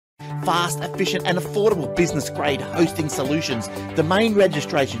Fast, efficient and affordable business-grade hosting solutions, domain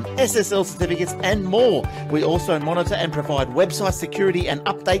registration, SSL certificates and more. We also monitor and provide website security and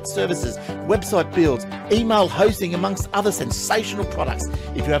update services, website builds, email hosting amongst other sensational products.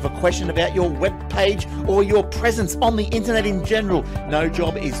 If you have a question about your web page or your presence on the internet in general, no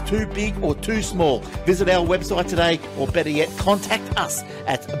job is too big or too small. Visit our website today, or better yet, contact us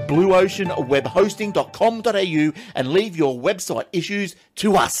at blueoceanwebhosting.com.au and leave your website issues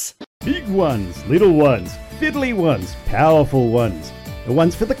to us. Big ones, little ones, fiddly ones, powerful ones. The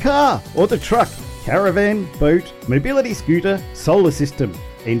ones for the car or the truck, caravan, boat, mobility scooter, solar system.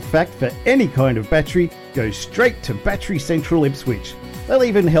 In fact, for any kind of battery, go straight to Battery Central Ipswich. They'll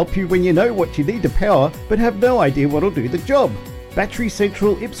even help you when you know what you need to power but have no idea what'll do the job. Battery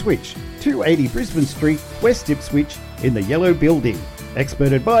Central Ipswich, 280 Brisbane Street, West Ipswich, in the yellow building.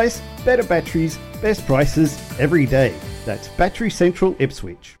 Expert advice, better batteries, best prices every day. That's Battery Central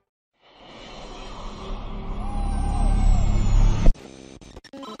Ipswich.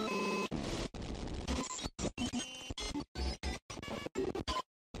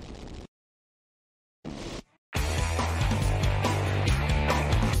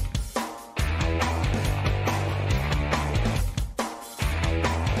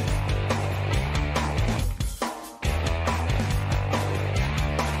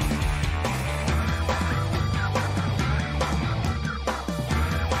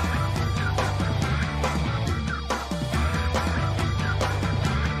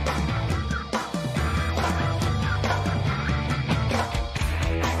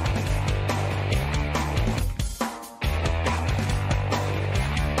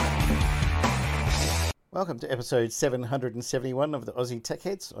 Welcome to episode 771 of the Aussie Tech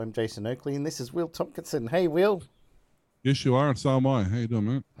Heads. I'm Jason Oakley and this is Will Tompkinson. Hey, Will. Yes, you are, and so am I. How you doing,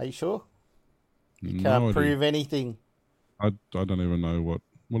 mate? Are you sure? You No can't idea. prove anything. I don't even know what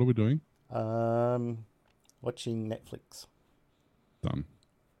are we doing? Watching Netflix. Done.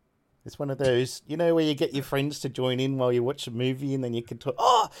 It's one of those, you know, where you get your friends to join in while you watch a movie and then you can talk,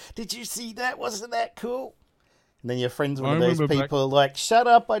 oh, did you see that? Wasn't that cool? And then your friend's one of those people like, shut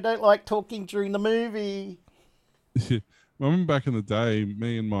up, I don't like talking during the movie. I remember back in the day,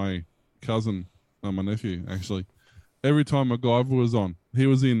 me and my cousin, my nephew, actually, every time MacGyver was on, he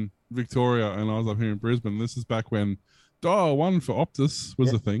was in Victoria and I was up here in Brisbane. This is back when Dial 1 for Optus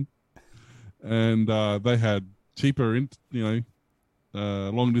was a thing. And they had cheaper,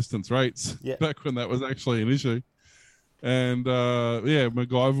 long distance rates back when that was actually an issue. And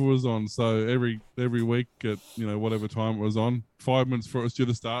MacGyver was on. So every week at whatever time it was on, 5 minutes before it was due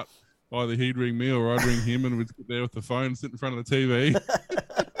to start, either he'd ring me or I'd ring him, and we'd sit there with the phone, sit in front of the TV.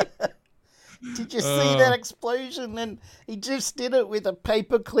 Did you see that explosion? And he just did it with a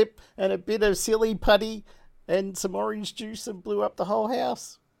paper clip and a bit of silly putty and some orange juice and blew up the whole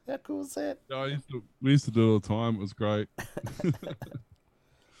house. How cool is that? We used to do it all the time. It was great.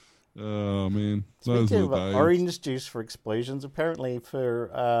 Oh man, those Speaking were of the days. orange juice for explosions, apparently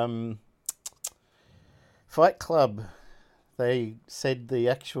for Fight Club, they said the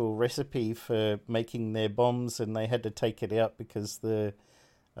actual recipe for making their bombs, and they had to take it out because the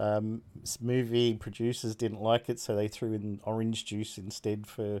movie producers didn't like it, so they threw in orange juice instead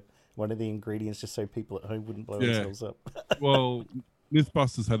for one of the ingredients, just so people at home wouldn't blow themselves up. Well,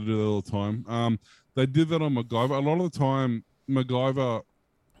 Mythbusters had to do that all the time. They did that on MacGyver. A lot of the time, MacGyver,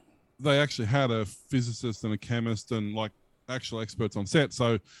 they actually had a physicist and a chemist and like actual experts on set.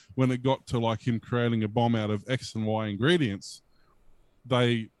 So when it got to like him creating a bomb out of X and Y ingredients,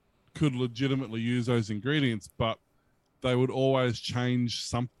 they could legitimately use those ingredients, but they would always change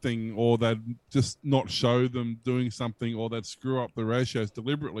something, or they'd just not show them doing something, or they'd screw up the ratios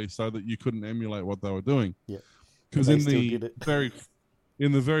deliberately so that you couldn't emulate what they were doing. Yeah. Because in the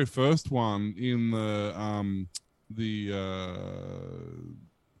very first one, in the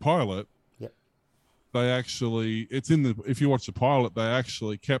pilot, they actually, if you watch the pilot, they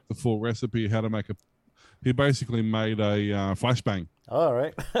actually kept the full recipe how to make he basically made a flashbang. All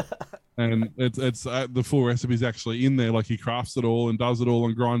right. And it's the full recipe is actually in there. Like he crafts it all and does it all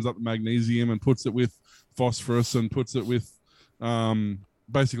and grinds up the magnesium and puts it with phosphorus and puts it with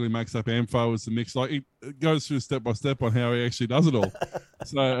basically makes up ampho as the mix. Like it goes through step by step on how he actually does it all.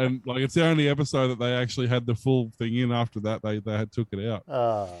 So, and like it's the only episode that they actually had the full thing in. After that, they had took it out.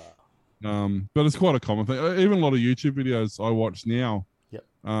 But it's quite a common thing. Even a lot of YouTube videos I watch now. Yep.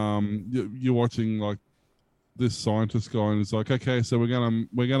 You're watching like this scientist guy, and it's like, okay, so we're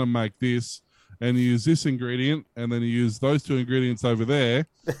gonna make this, and you use this ingredient, and then you use those two ingredients over there,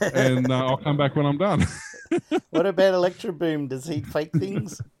 and I'll come back when I'm done. What about Electro Boom? Does he fake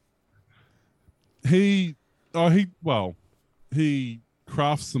things? He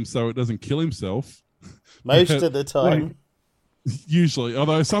crafts them so it doesn't kill himself. Most of the time. Usually,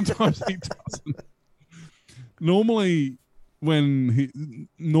 although sometimes he doesn't. Normally, when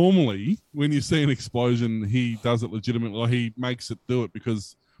you see an explosion, he does it legitimately. Like, he makes it do it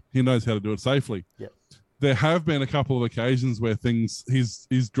because he knows how to do it safely. Yep. There have been a couple of occasions where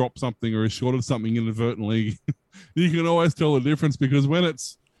he's dropped something or he's shorted something inadvertently. You can always tell the difference, because when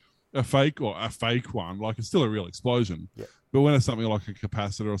it's a fake one, like, it's still a real explosion. Yep. But when it's something like a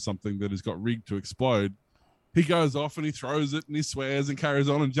capacitor or something that has got rigged to explode, he goes off and he throws it and he swears and carries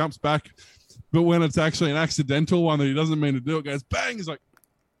on and jumps back. But when it's actually an accidental one that he doesn't mean to do, it goes bang. He's like,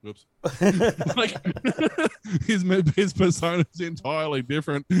 whoops. Like, his persona is entirely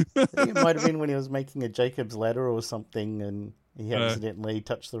different. I think it might have been when he was making a Jacob's ladder or something, and he accidentally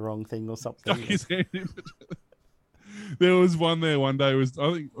touched the wrong thing or something. Stuck his hand in between. There was one there one day. I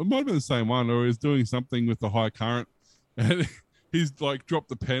think it might have been the same one, or he was doing something with the high current, and he's like dropped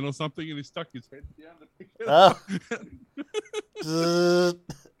the pen or something, and he stuck his head down to pick it up.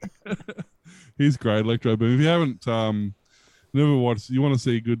 He's great, Electro Boom. If you haven't never watched, you want to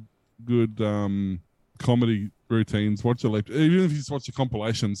see good comedy routines, watch Electro. Even if you just watch the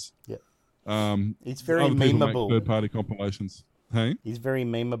compilations. Yeah. It's very memeable. Third-party compilations. Hey, he's very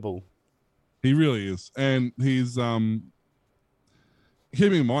memeable. He really is, and he's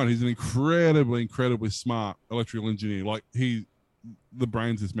keeping in mind he's an incredibly smart electrical engineer. Like, the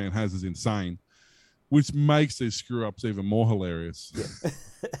brains this man has is insane, which makes these screw ups even more hilarious. Yeah.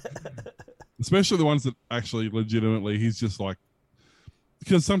 Especially the ones that actually legitimately he's just like,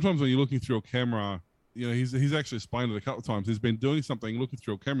 because sometimes when you're looking through a camera, you know, he's actually explained it a couple of times. He's been doing something, looking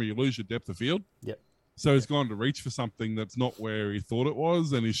through a camera, you lose your depth of field. Yep. So he's gone to reach for something that's not where he thought it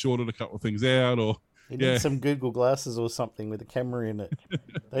was, and he shorted a couple of things out, or he did some Google glasses or something with a camera in it.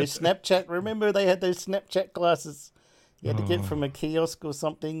 Those Snapchat, remember they had those Snapchat glasses you had to get from a kiosk or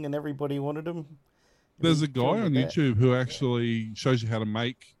something, and everybody wanted them. There's a guy on YouTube who actually shows you how to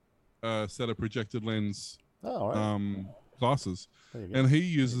make a set of projected lens glasses, and he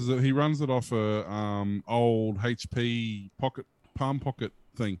uses it. He runs it off a old HP Palm Pocket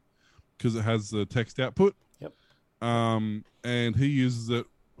thing, because it has the text output. Yep. And he uses it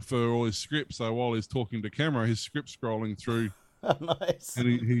for all his scripts. So while he's talking to camera, his script's scrolling through. Oh, nice. And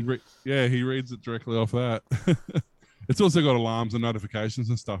he reads it directly off that. It's also got alarms and notifications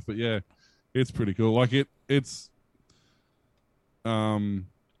and stuff. But yeah, it's pretty cool. Like, it's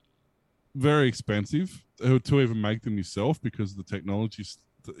very expensive to even make them yourself, because the technology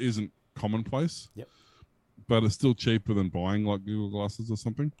isn't commonplace. Yep. But it's still cheaper than buying like Google Glasses or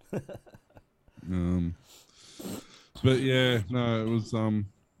something. But yeah, no, it was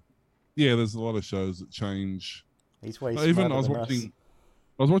there's a lot of shows that change. He's way Even I was watching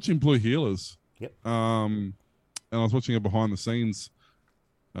Blue Heelers. Yep. And I was watching it behind the scenes,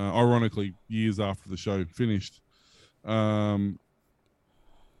 ironically years after the show finished. But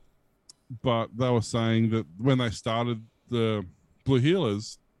they were saying that when they started the Blue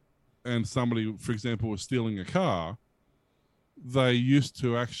Heelers, and somebody, for example, was stealing a car, they used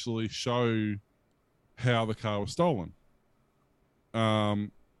to actually show how the car was stolen.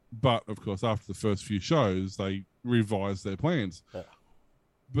 But, of course, after the first few shows, they revised their plans. Yeah.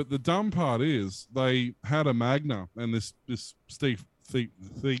 But the dumb part is they had a Magna, and this thief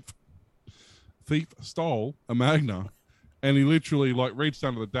stole a Magna, and he literally reached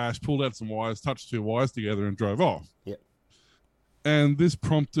under the dash, pulled out some wires, touched two wires together, and drove off. Yep. And this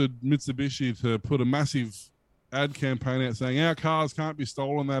prompted Mitsubishi to put a massive ad campaign out saying our cars can't be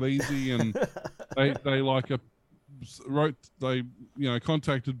stolen that easy, and they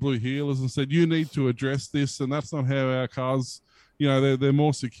contacted Blue Heelers and said, you need to address this, and that's not how our cars, they're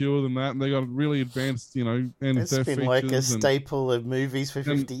more secure than that, and they got really advanced, anti-theft It's been features. like a staple of movies for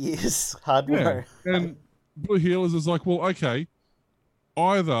 50 years. Hardware. Yeah. And Blue Heelers is like, well, okay,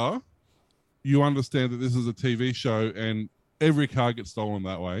 either you understand that this is a TV show and every car gets stolen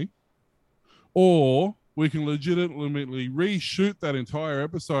that way, or we can legitimately reshoot that entire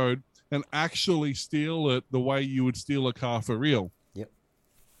episode and actually steal it the way you would steal a car for real. Yep.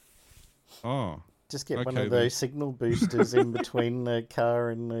 Oh. Just get one of those signal boosters in between the car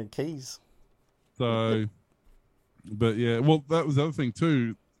and the keys. So, but yeah, well, that was the other thing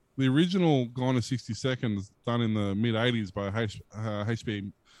too. The original Gone in 60 Seconds, done in the mid-'80s by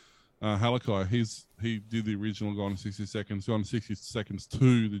HB Halakai, he did the original Gone in 60 Seconds, Gone in 60 Seconds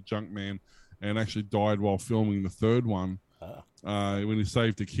 2, The Junkman, and actually died while filming the third one when he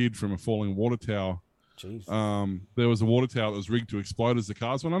saved a kid from a falling water tower. Jeez. There was a water tower that was rigged to explode as the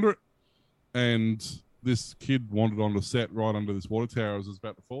cars went under it, and this kid wandered onto set right under this water tower as it was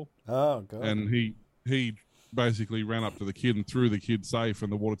about to fall. Oh, God. And he basically ran up to the kid and threw the kid safe,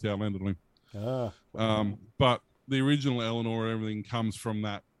 and the water tower landed on him. But the original Eleanor and everything comes from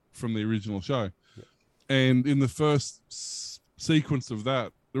the original show. Yep. And in the first sequence of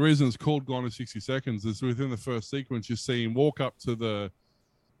that, the reason it's called Gone in 60 Seconds is within the first sequence, you see him walk up to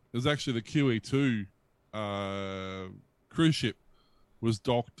there's actually the QE2 cruise ship was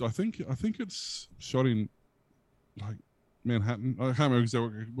docked. I think it's shot in like Manhattan. I can't remember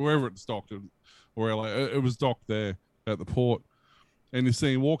exactly wherever it's docked, or LA. It was docked there at the port. And you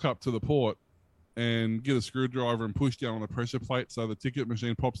see him walk up to the port and get a screwdriver and push down on the pressure plate so the ticket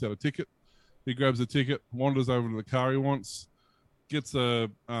machine pops out a ticket. He grabs a ticket, wanders over to the car he wants, gets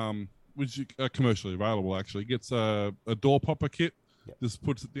which is commercially available actually, gets a door popper kit, just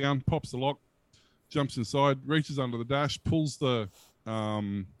puts it down, pops the lock, jumps inside, reaches under the dash, pulls the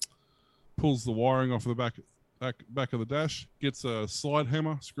wiring off the back of the dash, gets a slide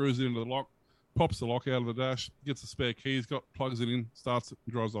hammer, screws it into the lock, pops the lock out of the dash, gets a spare key he's got, plugs it in, starts it,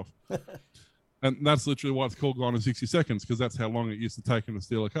 and drives off. And that's literally why it's called Gone in 60 Seconds, because that's how long it used to take him to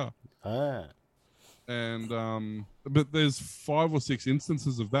steal a car. And but there's 5 or 6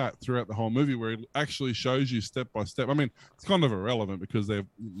 instances of that throughout the whole movie where it actually shows you step by step. I mean, it's kind of irrelevant because they're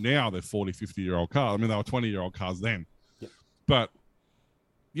 40, 50-year-old cars. I mean, they were 20-year-old cars then. Yep. But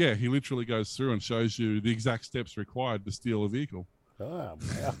yeah, he literally goes through and shows you the exact steps required to steal a vehicle. Oh,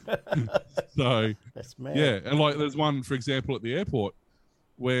 wow. So that's mad. Yeah, and like there's one, for example, at the airport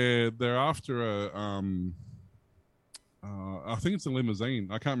where they're after I think it's a limousine.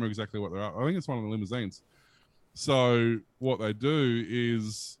 I can't remember exactly what they're after. I think it's one of the limousines. So what they do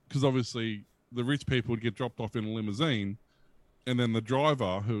is, because obviously the rich people would get dropped off in a limousine, and then the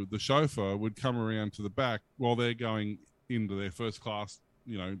driver, the chauffeur, would come around to the back while they're going into their first class,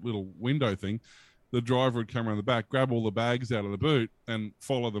 little window thing. The driver would come around the back, grab all the bags out of the boot, and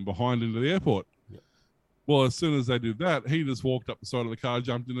follow them behind into the airport. Yep. Well, as soon as they did that, he just walked up the side of the car,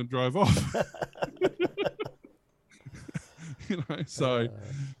 jumped in, and drove off. So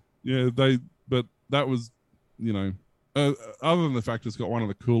yeah, but that was, other than the fact it's got one of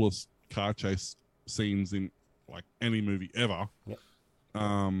the coolest car chase scenes in like any movie ever. Yep.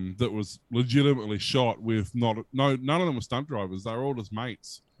 That was legitimately shot with none of them were stunt drivers. They were all just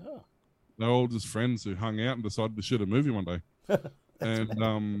mates. Oh. They were all just friends who hung out and decided to shoot a movie one day.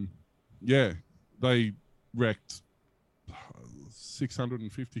 And yeah, they wrecked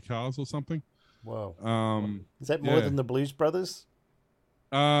 650 cars or something. Wow. Is that more than the Blues Brothers?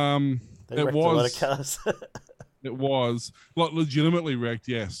 They wrecked a lot of cars. It was like legitimately wrecked.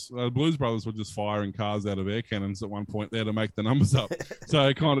 Yes, Blues Brothers were just firing cars out of air cannons at one point there to make the numbers up. So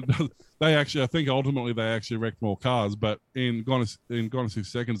it kind of does. They actually, I think, ultimately they actually wrecked more cars. But in Gone in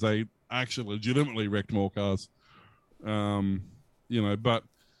 6 Seconds, they actually legitimately wrecked more cars. But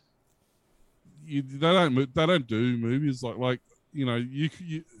they don't do movies like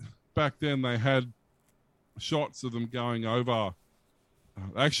you back then they had shots of them going over.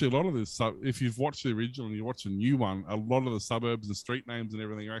 Actually, a lot of this, if you've watched the original and you watch the new one, a lot of the suburbs and street names and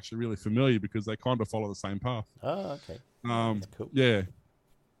everything are actually really familiar because they kind of follow the same path. Oh, okay. That's cool. Yeah.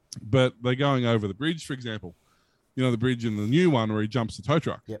 But they're going over the bridge, for example. The bridge in the new one where he jumps the tow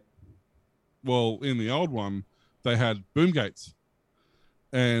truck. Yep. Well, in the old one, they had boom gates.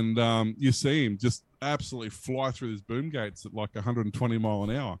 And you see him just absolutely fly through these boom gates at like 120 mile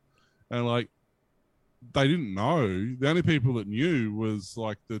an hour. And like, they didn't know. The only people that knew was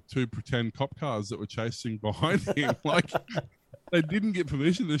like the 2 pretend cop cars that were chasing behind him. Like, they didn't get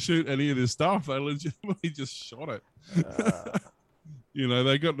permission to shoot any of this stuff. They legitimately just shot it.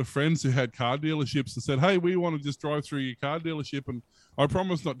 They got the friends who had car dealerships and said, "Hey, we want to just drive through your car dealership, and I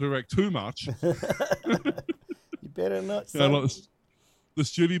promise not to wreck too much." You better not. Son. Like the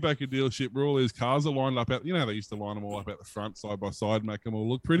Studebaker dealership where all these cars are lined up they used to line them all up at the front side by side, make them all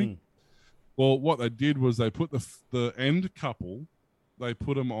look pretty. Well, what they did was they put the end couple, they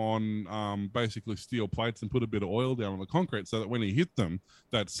put them on basically steel plates and put a bit of oil down on the concrete so that when he hit them,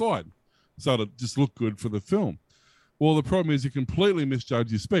 they'd slide. So it just looked good for the film. Well, the problem is you completely misjudge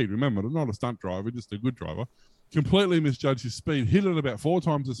your speed. Remember, not a stunt driver, just a good driver. Completely misjudged his speed, hit it about 4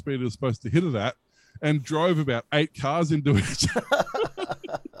 times the speed it was supposed to hit it at, and drove about 8 cars into it.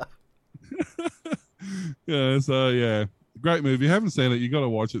 Yeah. Great movie. If you haven't seen it, you got to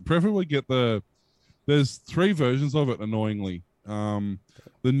watch it. Preferably there's 3 versions of it, annoyingly. The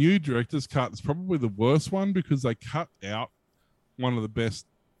new director's cut is probably the worst one because they cut out one of the best,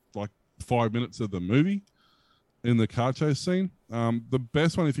 like, 5 minutes of the movie in the car chase scene. The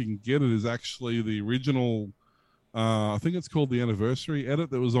best one, if you can get it, is actually the original, I think it's called the Anniversary edit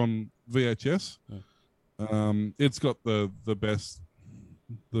that was on VHS. It's got the best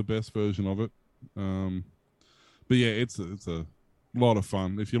version of it. But yeah, it's a lot of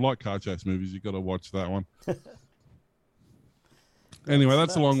fun. If you like car chase movies, you've got to watch that one. Anyway,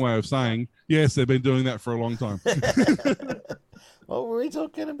 that's a long way of saying, yes, they've been doing that for a long time. What were we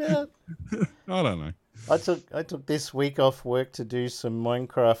talking about? I don't know. I took this week off work to do some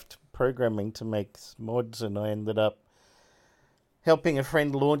Minecraft programming to make mods, and I ended up helping a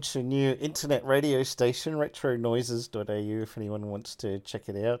friend launch a new internet radio station, retronoises.au. If anyone wants to check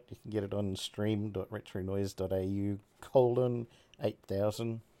it out, you can get it on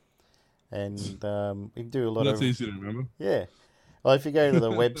stream.retronoise.au:8000. And we do a lot That's of... easy to remember. Yeah. Well, if you go to the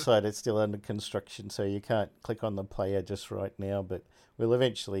website, it's still under construction, so you can't click on the player just right now, but we'll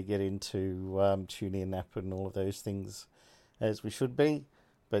eventually get into TuneIn app and all of those things as we should be.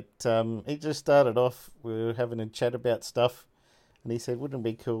 But it just started off, we were having a chat about stuff, and he said, wouldn't it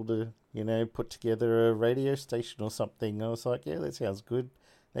be cool to, put together a radio station or something? I was like, yeah, that sounds good.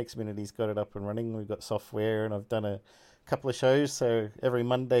 Next minute he's got it up and running. We've got software, and I've done a couple of shows, so every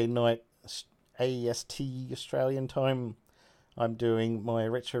Monday night, AEST Australian time, I'm doing my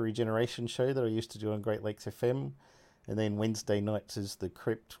Retro Regeneration show that I used to do on Great Lakes FM. And then Wednesday nights is The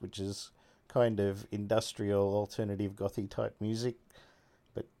Crypt, which is kind of industrial, alternative, gothy type music.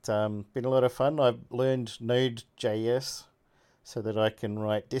 But been a lot of fun. I've learned Node.js so that I can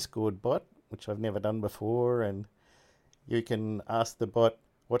write Discord bot, which I've never done before. And you can ask the bot,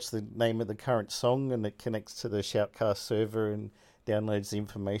 what's the name of the current song? And it connects to the Shoutcast server and downloads the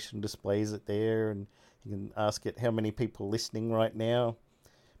information, displays it there, and you can ask it how many people are listening right now.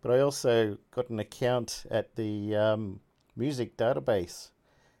 But I also got an account at the music database.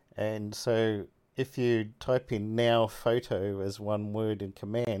 And so if you type in now photo as one word in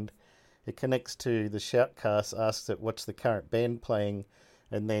command, it connects to the Shoutcast, asks it what's the current band playing,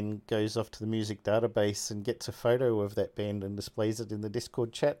 and then goes off to the music database and gets a photo of that band and displays it in the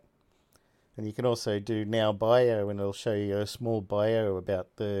Discord chat. And you can also do now bio, and it'll show you a small bio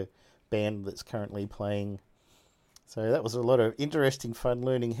about the band that's currently playing. So that was a lot of interesting fun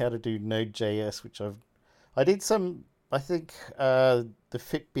learning how to do Node.js, which I did some, I think the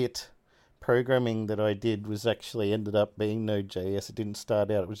Fitbit programming that I did was actually ended up being Node.js. It didn't start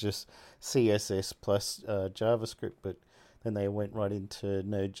out, it was just CSS plus JavaScript, but then they went right into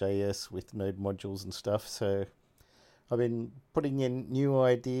Node.js with Node modules and stuff. So I've been putting in new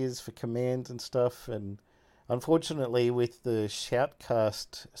ideas for commands and stuff, and unfortunately with the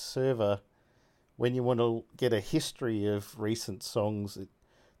Shoutcast server, when you want to get a history of recent songs,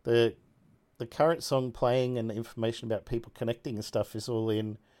 the current song playing and the information about people connecting and stuff is all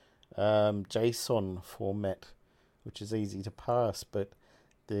in JSON format, which is easy to parse, but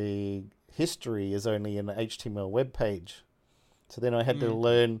the history is only an HTML web page. So then I had to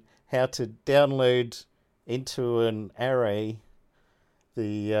learn how to download into an array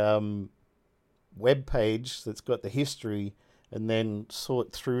the web page that's got the history, and then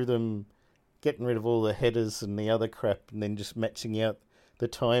sort through them, getting rid of all the headers and the other crap, and then just matching out the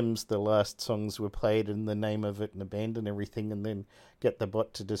times the last songs were played and the name of it and the band and everything, and then get the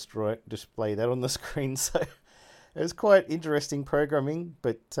bot to display that on the screen. So it was quite interesting programming,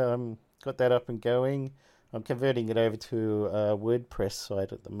 but got that up and going. I'm converting it over to a WordPress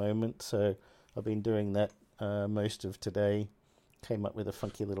site at the moment, so I've been doing that most of today. Came up with a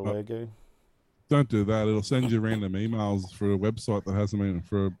funky little logo. Don't do that. It'll send you random emails for a website that hasn't been,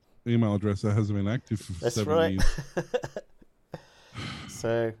 for an email address that hasn't been active for That's 7 right. years.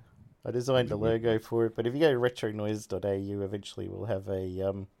 So I designed a logo for it, but if you go to retronoise.au, eventually we'll have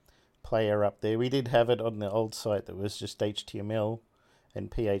a player up there. We did have it on the old site that was just HTML and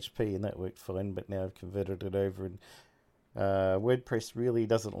PHP, and that worked fine, but now I've converted it over, and WordPress really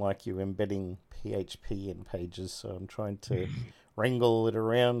doesn't like you embedding PHP in pages, so I'm trying to wrangle it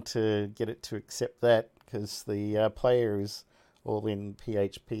around to get it to accept that, because the player is all in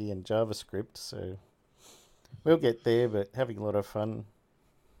PHP and JavaScript, so we'll get there, but having a lot of fun.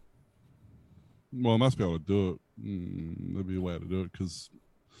 Well, I must be able to do it. There'll be a way to do it, because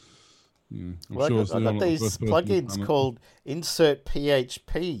I'm Well, sure I got these plugins called Insert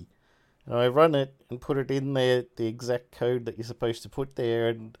PHP. And I run it and put it in there, the exact code that you're supposed to put there,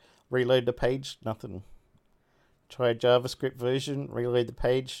 and reload the page, nothing. Try a JavaScript version, reload the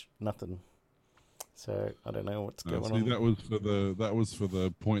page, nothing. So I don't know what's going on. That was for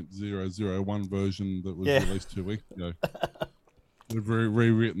the 0.001 version that was released 2 weeks ago. They've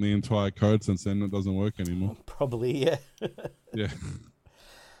rewritten the entire code since then. It doesn't work anymore. Probably, yeah. Yeah.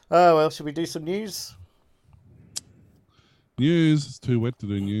 Oh, well, should we do some news? News. It's too wet to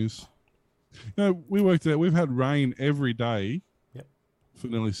do news. We worked out. We've had rain every day for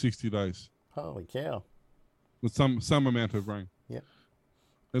nearly 60 days. Holy cow. With some amount of rain. Yep.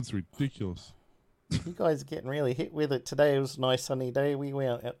 That's ridiculous. You guys are getting really hit with it. Today it was a nice sunny day. We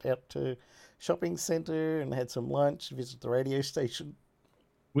went out to shopping centre and had some lunch, visited the radio station.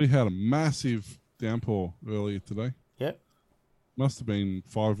 We had a massive downpour earlier today. Yep. Must have been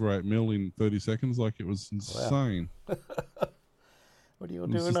 5 or 8 mil in 30 seconds. Like, it was insane. What are you It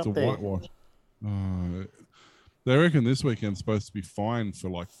was doing just up a there? whitewash. They reckon this weekend's supposed to be fine for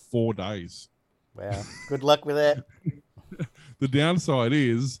like 4 days. Wow. Good luck with that. The downside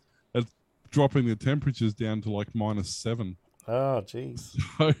is it's dropping the temperatures down to like -7. Oh, jeez.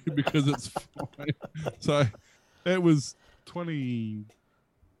 So, because it's fine. So it was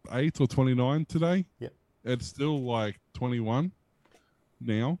 28 or 29 today. Yep. It's still like 21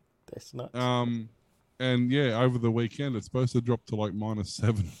 now. That's nuts. And yeah, over the weekend it's supposed to drop to like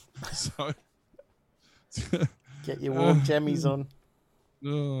 -7. So Get your warm jammies on.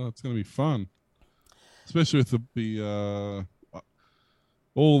 oh, it's going to be fun, especially with the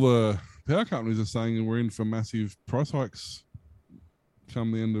all the power companies are saying we're in for massive price hikes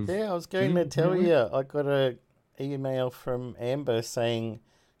come the end of. Yeah, I was going to tell you. I got an email from Amber saying,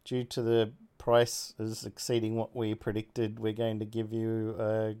 due to the prices exceeding what we predicted, we're going to give you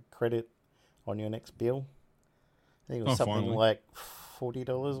a credit on your next bill. I think it was something finally. like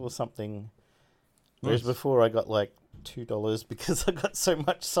 $40 or something. Whereas Nice. before I got like $2 because I got so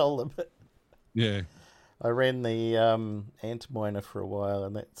much solar. But Yeah. I ran the Antminer for a while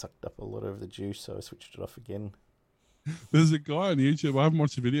and that sucked up a lot of the juice, so I switched it off again. There's a guy on YouTube. I haven't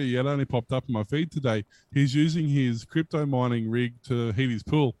watched the video yet. It only popped up in my feed today. He's using his crypto mining rig to heat his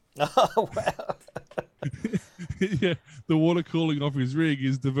pool. Oh, wow. Yeah, the water cooling off his rig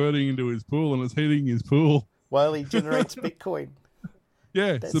is diverting into his pool and it's heating his pool. While he generates Bitcoin.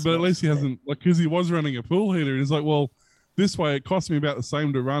 Yeah, That's so but at least he nice, hasn't, like, because he was running a pool heater. And he's like, well, this way it costs me about the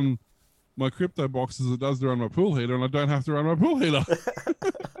same to run my crypto box as it does to run my pool heater, and I don't have to run my pool heater.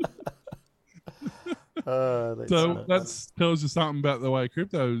 So nuts. that tells you something about the way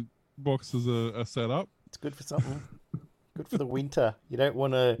crypto boxes are set up. It's good for something. Good for the winter. You don't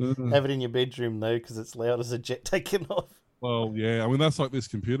want to have it in your bedroom, though, because it's loud as a jet taking off. Well, yeah, I mean, that's like this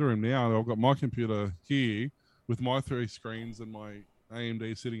computer room now. I've got my computer here with my 3 screens and my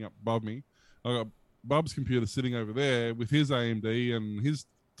AMD sitting up above me. I've got Bub's computer sitting over there with his AMD and his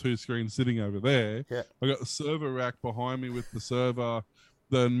 2 screens sitting over there. Yeah. I got the server rack behind me with the server,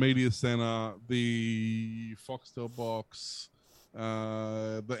 the media center, the Foxtel box,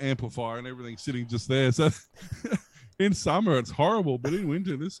 the amplifier, and everything sitting just there. So in summer it's horrible, but in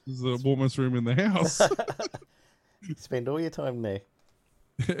winter this is the warmest room in the house. Spend all your time there.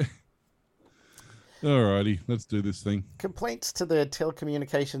 Alrighty, let's do this thing. Complaints to the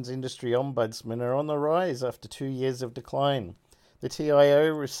telecommunications industry ombudsman are on the rise after 2 years of decline. The TIO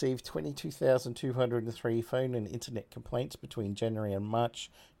received 22,203 phone and internet complaints between January and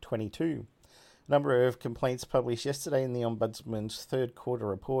March 22. The number of complaints published yesterday in the Ombudsman's third quarter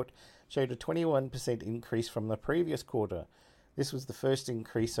report showed a 21% increase from the previous quarter. This was the first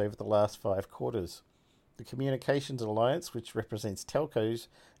increase over the last 5 quarters. The Communications Alliance, which represents telcos,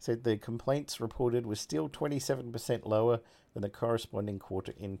 said the complaints reported were still 27% lower than the corresponding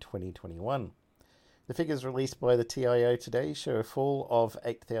quarter in 2021. The figures released by the TIO today show a fall of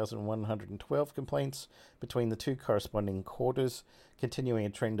 8,112 complaints between the 2 corresponding quarters, continuing a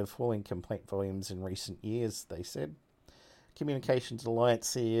trend of falling complaint volumes in recent years, they said. Communications Alliance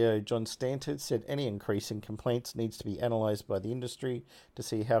CEO John Stanton said any increase in complaints needs to be analysed by the industry to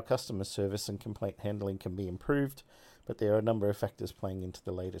see how customer service and complaint handling can be improved, but there are a number of factors playing into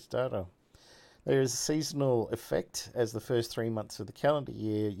the latest data. There is a seasonal effect, as the first 3 months of the calendar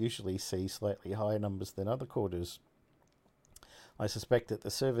year usually see slightly higher numbers than other quarters. I suspect that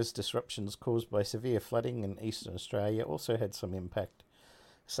the service disruptions caused by severe flooding in eastern Australia also had some impact.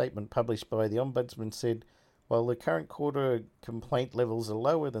 A statement published by the Ombudsman said, while the current quarter complaint levels are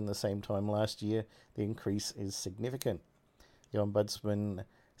lower than the same time last year, the increase is significant. The Ombudsman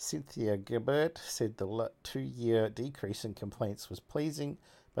Cynthia Gilbert said the 2-year decrease in complaints was pleasing,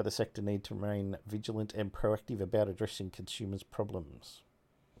 but the sector need to remain vigilant and proactive about addressing consumers' problems.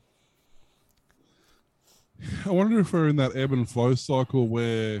 I wonder if we're in that ebb and flow cycle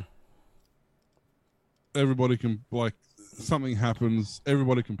where everybody can, like, something happens,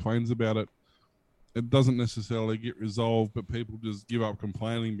 everybody complains about it. It doesn't necessarily get resolved, but people just give up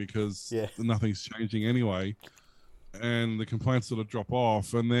complaining because nothing's changing anyway. And the complaints sort of drop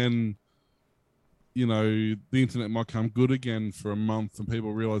off. And then, you know, the internet might come good again for a month and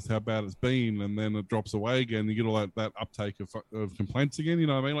people realize how bad it's been. And then it drops away again. You get all that uptake of complaints again. You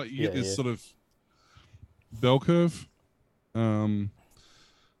know what I mean? Like, you get this sort of bell curve. It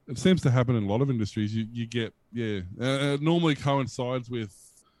seems to happen in a lot of industries. You get, it normally coincides with,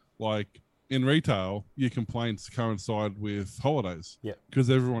 like, in retail, your complaints coincide with holidays. Yeah. Because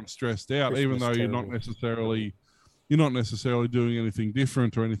everyone's stressed out, even Christmas, though you're not necessarily doing anything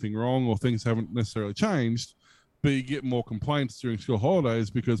different or anything wrong, or things haven't necessarily changed. But you get more complaints during school holidays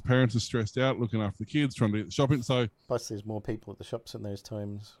because parents are stressed out looking after the kids, trying to get shopping. So Plus, there's more people at the shops in those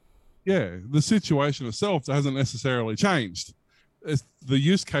times. yeah, the situation itself hasn't necessarily changed. It's the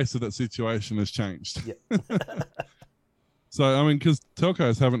use case of that situation has changed. Yeah. So, I mean, because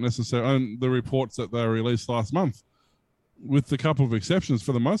telcos haven't necessarily, and the reports that they released last month, with a couple of exceptions,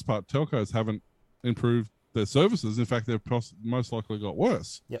 for the most part, telcos haven't improved their services. In fact, they've most likely got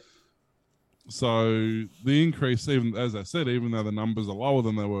worse. Yep. So the increase, even as I said, even though the numbers are lower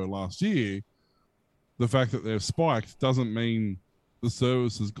than they were last year, the fact that they've spiked doesn't mean the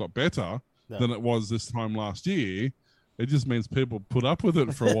service has got better than it was this time last year. It just means people put up with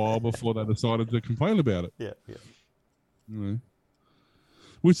it for a while before they decided to complain about it. Yeah. You know?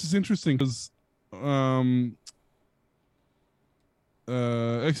 Which is interesting because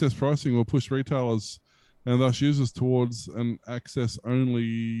excess pricing will push retailers and thus users towards an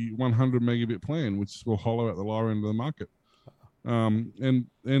access-only 100 megabit plan, which will hollow out the lower end of the market. And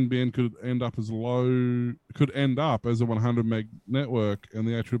NBN could end up as a 100 meg network, and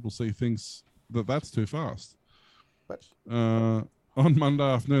the ACCC thinks that that's too fast. But On Monday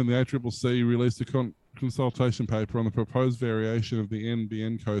afternoon, the ACCC released a consultation paper on the proposed variation of the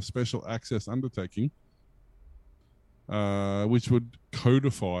NBN Co special access undertaking, which would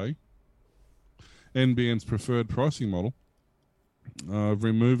codify NBN's preferred pricing model of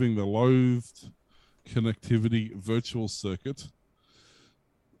removing the loathed connectivity virtual circuit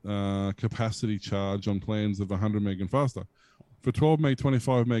capacity charge on plans of 100 meg and faster. For 12 meg,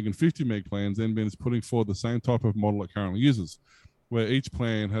 25 meg, and 50 meg plans, NBN is putting forward the same type of model it currently uses, where each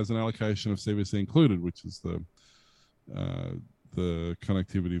plan has an allocation of CVC included, which is the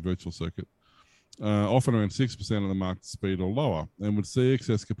connectivity virtual circuit, often around 6% of the market speed or lower, and would see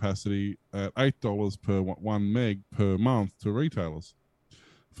excess capacity at $8 per 1 meg per month to retailers.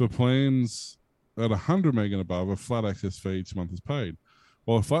 For plans at 100 meg and above, a flat access fee each month is paid.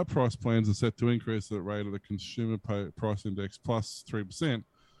 While flat price plans are set to increase at the rate of the consumer price index plus 3%,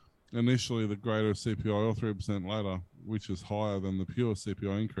 initially the greater CPI or 3% later, which is higher than the pure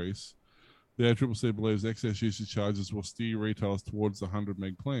CPI increase, the ACCC believes excess usage charges will steer retailers towards the 100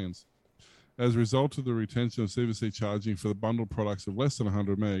 meg plans. As a result of the retention of CVC charging for the bundled products of less than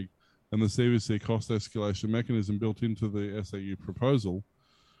 100 meg and the CVC cost escalation mechanism built into the SAU proposal,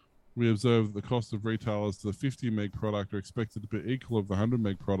 we observe that the cost of retailers to the 50 meg product are expected to be equal of the 100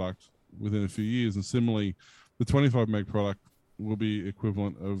 meg product within a few years, and similarly, the 25 meg product will be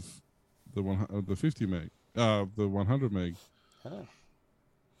equivalent of the 50 meg, the 100 meg. Oh.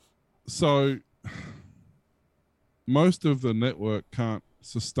 So most of the network can't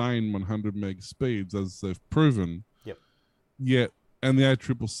sustain 100 meg speeds, as they've proven. Yep. Yet, and the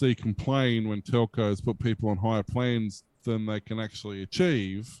ACCC complain when telcos put people on higher plans than they can actually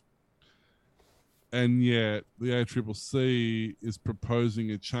achieve. And yet the ACCC is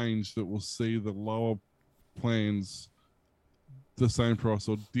proposing a change that will see the lower plans the same price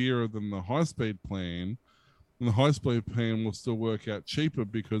or dearer than the high-speed plan. And the high-speed plan will still work out cheaper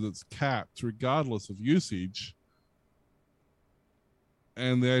because it's capped regardless of usage.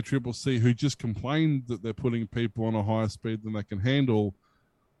 And the ACCC, who just complained that they're putting people on a higher speed than they can handle,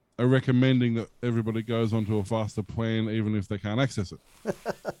 are recommending that everybody goes onto a faster plan even if they can't access it.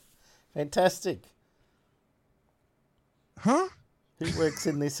 Fantastic. Huh? Who works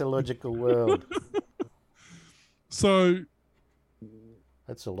in this illogical world? So,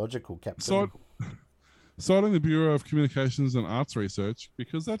 That's illogical, Captain. citing the Bureau of Communications and Arts Research,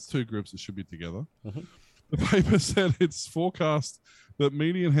 because that's two groups that should be together, the paper said it's forecast that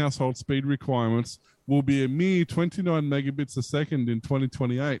median household speed requirements will be a mere 29 megabits a second in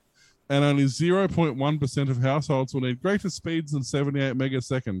 2028, and only 0.1% of households will need greater speeds than 78 meg a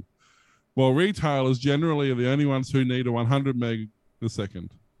second, while retailers generally are the only ones who need a 100 meg a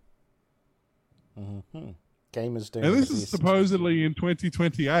second. Gamers don't And this is exist. supposedly in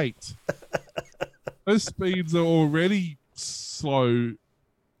 2028. Those speeds are already slow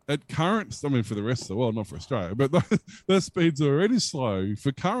at current, I mean, for the rest of the world, not for Australia, but those speeds are already slow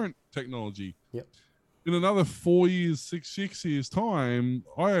for current technology. Yep. In another 4 years, 6 years time,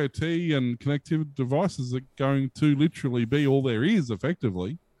 IoT and connected devices are going to literally be all there is,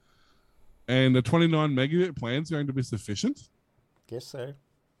 effectively. And a 29 megabit plan is going to be sufficient. Guess so.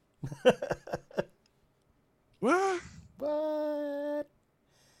 Well, What?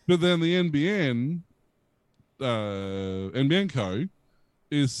 but then the NBN Co.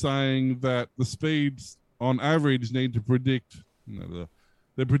 is saying that the speeds on average need to predict,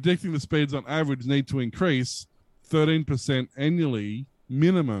 they're They're predicting the speeds on average need to increase 13% annually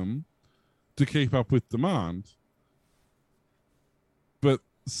minimum to keep up with demand. But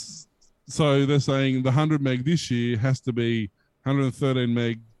so they're saying the 100 meg this year has to be 113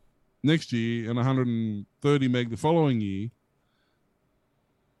 meg next year and 130 meg the following year.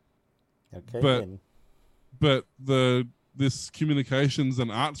 Okay. But this communications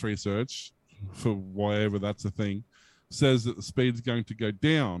and arts research, for whatever that's a thing, says that the speed's going to go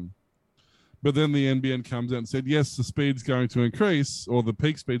down. But then the NBN comes out and said, yes, the speed's going to increase, or the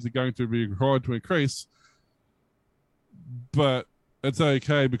peak speeds are going to be required to increase, but it's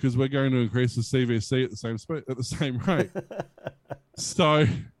okay because we're going to increase the CVC at the same speed, at the same rate. So,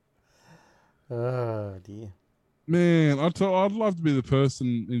 oh dear, man, I'd love to be the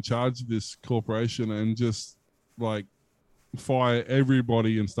person in charge of this corporation and just like fire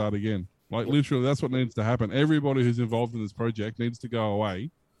everybody and start again. Like literally, that's what needs to happen. Everybody who's involved in this project needs to go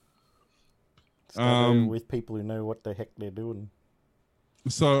away. With people who know what the heck they're doing.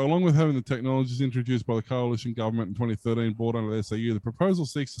 So, along with having the technologies introduced by the coalition government in 2013 brought under the SAU, the proposal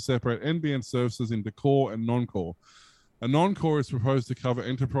seeks to separate NBN services into core and non-core. A non-core is proposed to cover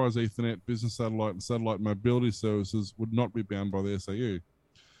enterprise Ethernet, business satellite, and satellite mobility services would not be bound by the SAU.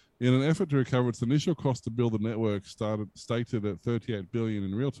 In an effort to recover its initial cost to build the network, stated at $38 billion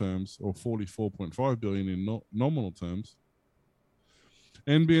in real terms, or $44.5 billion in nominal terms,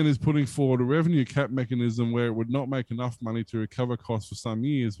 NBN is putting forward a revenue cap mechanism where it would not make enough money to recover costs for some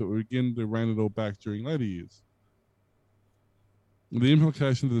years, but would begin to rein it all back during later years. The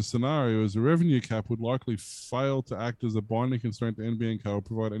implication of the scenario is the revenue cap would likely fail to act as a binding constraint to NBN Co. or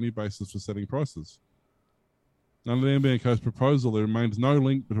provide any basis for setting prices. Under the NBN Co's proposal, there remains no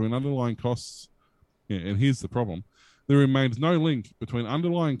link between underlying costs. Yeah, and here's the problem. There remains no link between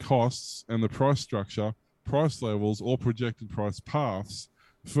underlying costs and the price structure, price levels, or projected price paths.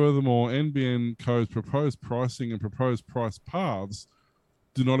 Furthermore, NBN Co's proposed pricing and proposed price paths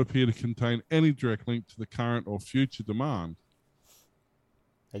do not appear to contain any direct link to the current or future demand.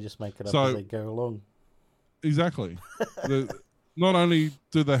 They just make it up as they go along. Exactly. Not only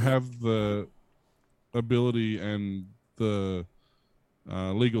do they have the ability and the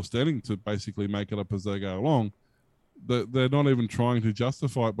legal standing to basically make it up as they go along, they're not even trying to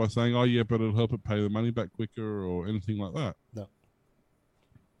justify it by saying, oh yeah, but it'll help it pay the money back quicker or anything like that. No.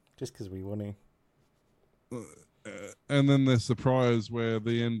 Just because we want to. And then they're surprised where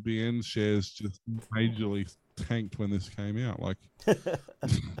the NBN shares just majorly tanked when this came out. Like,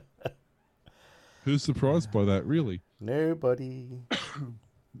 who's surprised by that, really? Nobody.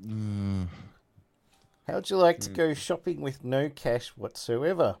 How'd you like to go shopping with no cash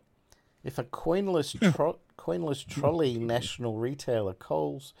whatsoever? If a coinless trolley national retailer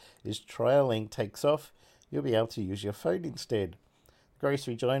Coles is trialling takes off, you'll be able to use your phone instead.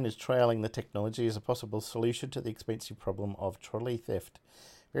 Grocery Giant is trialling the technology as a possible solution to the expensive problem of trolley theft.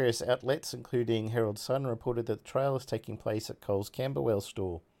 Various outlets, including Herald Sun, reported that the trial is taking place at Coles Camberwell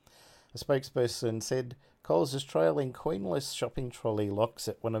store. A spokesperson said, Coles is trialling coinless shopping trolley locks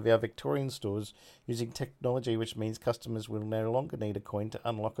at one of our Victorian stores using technology which means customers will no longer need a coin to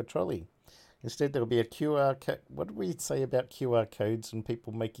unlock a trolley. Instead, there will be a QR code. What do we say about QR codes and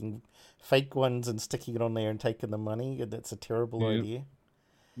people making fake ones and sticking it on there and taking the money? That's a terrible idea.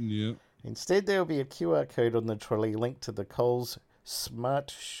 Yeah. Instead, there will be a QR code on the trolley linked to the Coles Smart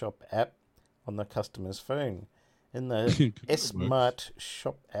Shop app on the customer's phone. In the Smart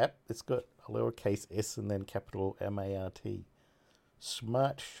Shop app, it's got a lowercase s and then capital M-A-R-T.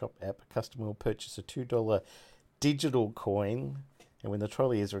 Smart Shop app, a customer will purchase a $2 digital coin, and when the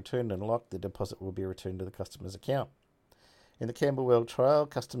trolley is returned and locked, the deposit will be returned to the customer's account. In the Camberwell trial,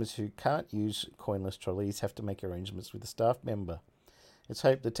 customers who can't use coinless trolleys have to make arrangements with a staff member. It's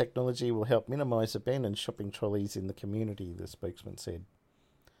hoped the technology will help minimise abandoned shopping trolleys in the community, the spokesman said.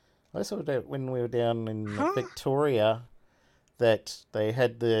 I saw that when we were down in Victoria that they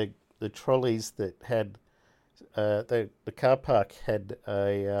had the trolleys that had the car park had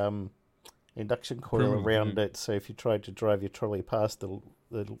a induction coil around it, so if you tried to drive your trolley past,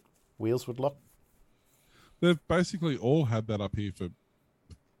 the wheels would lock. They've basically all had that up here for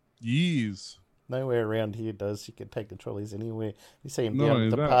years. Nowhere around here does. You can take the trolleys anywhere. You see them down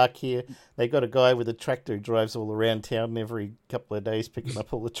at the park here. They got a guy with a tractor who drives all around town every couple of days picking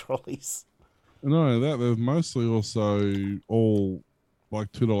up all the trolleys. No, that they're mostly also all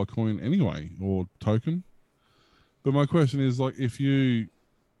like $2 coin anyway, or token. But my question is, like, if you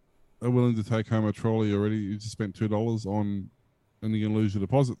are willing to take home a trolley already, you just spent $2 on, and you're going to lose your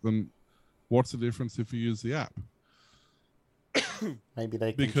deposit, then what's the difference if you use the app? Maybe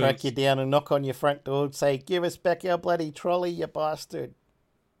they can track you down and knock on your front door and say, give us back our bloody trolley, you bastard.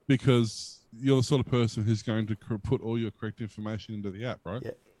 because you're the sort of person who's going to put all your correct information into the app, right?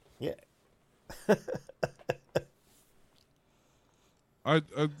 Yeah. I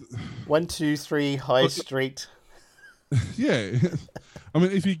 123 High Street. yeah. I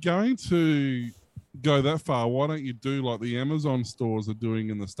mean, if you're going to go that far, why don't you do like the Amazon stores are doing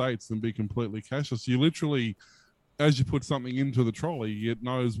in the States and be completely cashless? You literally, as you put something into the trolley, it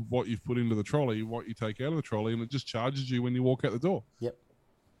knows what you've put into the trolley, what you take out of the trolley, and it just charges you when you walk out the door. Yep.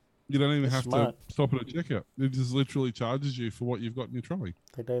 You don't even That's have smart. to stop at a checkout. It just literally charges you for what you've got in your trolley.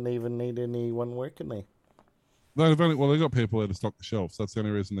 They don't even need anyone working there. They've got people there to stock the shelves. That's the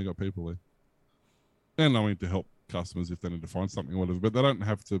only reason they got people there. And I mean to help customers if they need to find something or whatever. But they don't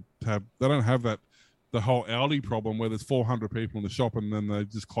have that the whole Aldi problem where there's 400 people in the shop and then they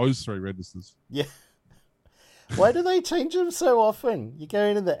just close 3 registers. Yeah. Why do they change them so often? You go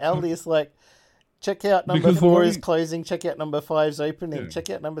into the Aldi, it's like, checkout number Because 4 the is closing, checkout number 5 is opening, Yeah.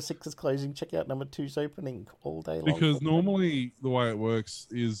 checkout number 6 is closing, checkout number 2 is opening all day long. Because normally the way it works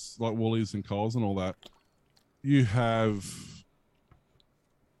is like Woolies and Coles and all that. You have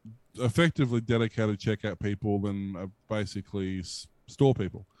effectively dedicated checkout people and basically store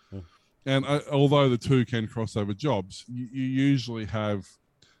people. And although the two can cross over jobs, you usually have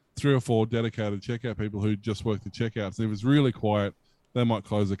 3 or 4 dedicated checkout people who just work the checkouts. And if it's really quiet, they might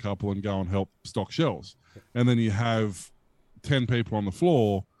close a couple and go and help stock shelves. And then you have 10 people on the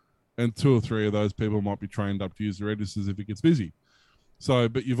floor, and 2 or 3 of those people might be trained up to use the registers if it gets busy. So,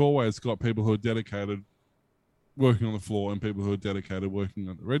 but you've always got people who are dedicated working on the floor and people who are dedicated working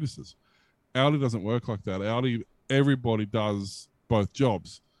on the registers. Aldi doesn't work like that. Aldi, everybody does both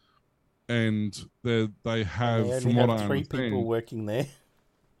jobs. And they have, They from only what have I 3 understand, people working there.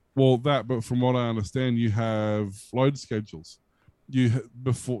 well, but from what I understand, you have load schedules. You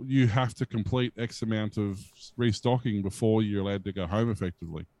have to complete X amount of restocking before you're allowed to go home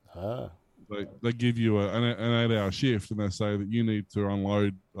effectively. They give you an 8-hour shift and they say that you need to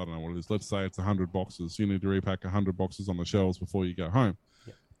unload, I don't know what it is, let's say it's 100 boxes. You need to repack 100 boxes on the shelves before you go home.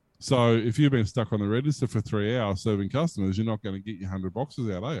 Yep. So if you've been stuck on the register for 3 hours serving customers, you're not going to get your 100 boxes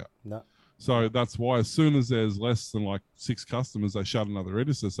out, are you? No. So that's why as soon as there's less than like 6 customers, they shut another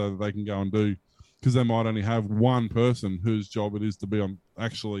register so that they can go and do, because they might only have one person whose job it is to be on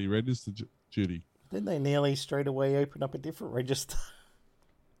actually register duty. Then they nearly straight away open up a different register.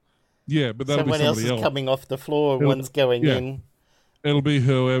 Yeah, but that'll Someone be else somebody is coming off the floor, one's going in. It'll be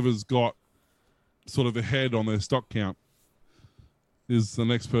whoever's got sort of ahead on their stock count is the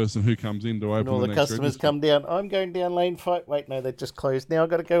next person who comes in to open And all the next customers register. come down. I'm going down lane 5. Wait, no, they just closed. Now I've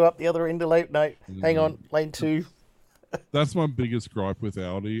got to go up the other end of lane. No, hang on, lane 2. That's my biggest gripe with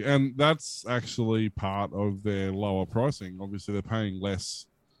Aldi, and that's actually part of their lower pricing. Obviously, they're paying less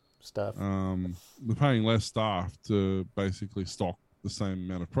Stuff. they're paying less staff to basically stock the same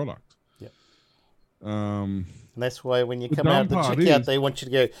amount of product. Yep. Um, And that's why when you The come out dumb of the part checkout, is- they want you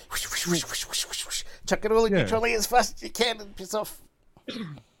to go whoosh, whoosh, whoosh, whoosh, whoosh, whoosh, whoosh. Chuck it all in your Yeah. trolley as fast as you can and piss off.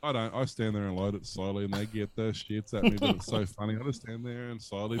 I don't. I stand there and load it slowly, and they get their shits at me. But it's so funny. I just stand there and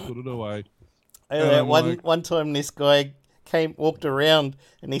slowly put it away. I'm like- One time this guy walked around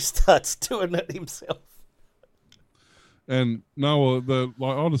and he starts doing it himself. And no,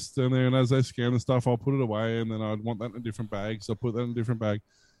 I'll just stand there, and as they scan the stuff, I'll put it away, and then I'd want that in a different bag, so I put that in a different bag.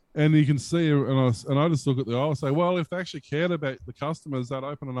 And you can see, and I just look at the aisle and say, well, if they actually cared about the customers, they'd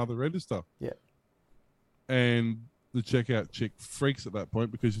open another register. Yeah. And the checkout chick freaks at that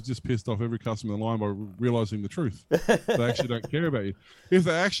point because you've just pissed off every customer in the line by realizing the truth. They actually don't care about you. If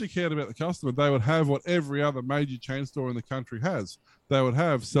they actually cared about the customer, they would have what every other major chain store in the country has. They would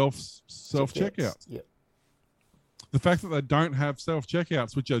have self checkouts. Yep. The fact that they don't have self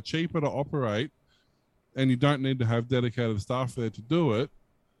checkouts, which are cheaper to operate, and you don't need to have dedicated staff there to do it,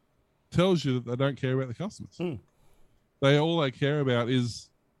 tells you that they don't care about the customers. All they care about is,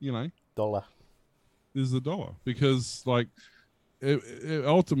 Dollar. is the dollar, because like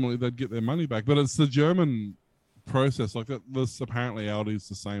ultimately they'd get their money back. But it's the German process. Like that. This apparently Aldi's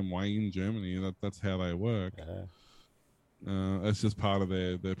the same way in Germany. That's how they work. It's just part of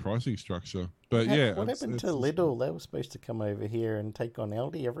their pricing structure. But What happened to Lidl? They were supposed to come over here and take on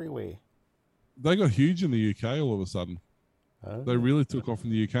Aldi everywhere. They got huge in the UK all of a sudden. Oh. They really took off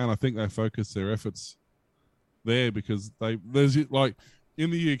in the UK, and I think they focused their efforts there because there's like in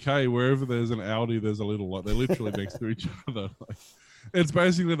the UK, wherever there's an Aldi, there's a Lidl. Like they're literally next to each other. Like, it's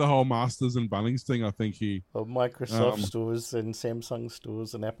basically the whole Masters and Bunnings thing, I think. Or Microsoft stores and Samsung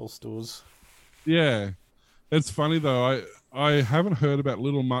stores and Apple stores. Yeah, it's funny though. I haven't heard about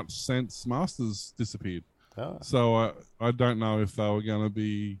Lidl much since Masters disappeared. Oh. So I don't know if they were going to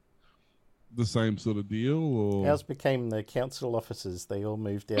be the same sort of deal, or Ours became the council offices. They all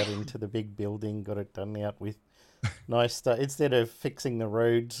moved out into the big building, got it done out with nice stuff. Instead of fixing the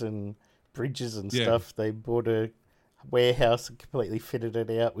roads and bridges and stuff, they bought a warehouse and completely fitted it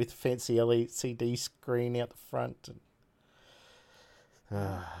out with fancy LCD screen out the front.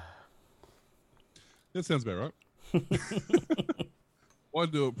 That sounds about right. Why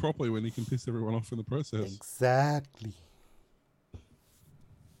do it properly when you can piss everyone off in the process? Exactly.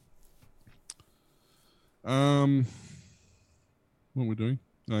 What are we doing?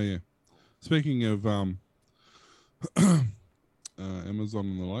 Oh yeah. Speaking of Amazon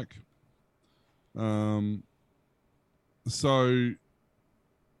and the like. So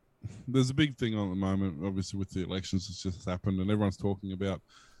there's a big thing on at the moment, obviously with the elections that's just happened, and everyone's talking about,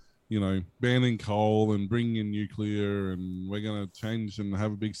 banning coal and bringing in nuclear, and we're going to change and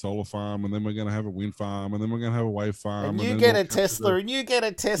have a big solar farm, and then we're going to have a wind farm, and then we're going to have a wave farm. And you get a Tesla, and you get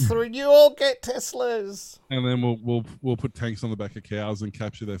a Tesla, and you all get Teslas. And then we'll put tanks on the back of cows and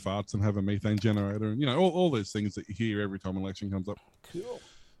capture their farts and have a methane generator, and all those things that you hear every time an election comes up. Cool.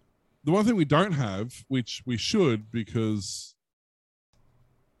 The one thing we don't have, which we should, because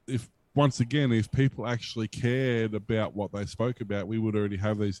if people actually cared about what they spoke about, we would already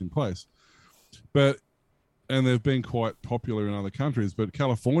have these in place. And they've been quite popular in other countries, but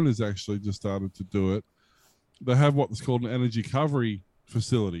California's actually just started to do it. They have what's called an energy recovery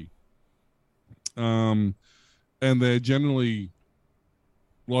facility. And they're generally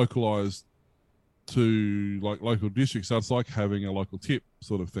localized to like local districts. So it's like having a local tip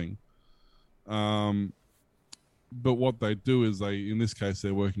sort of thing. But what they do is in this case,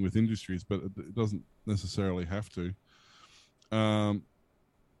 they're working with industries, but it doesn't necessarily have to. The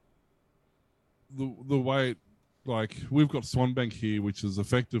way, we've got Swanbank here, which is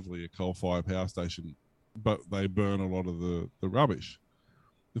effectively a coal-fired power station, but they burn a lot of the rubbish.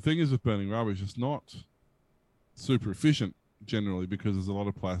 The thing is with burning rubbish, it's not super efficient generally because there's a lot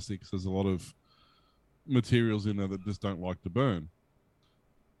of plastics, there's a lot of materials in there that just don't like to burn.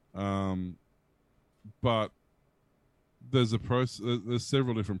 But there's there's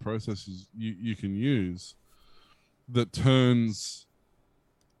several different processes you can use that turns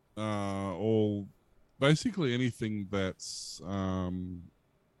basically anything that's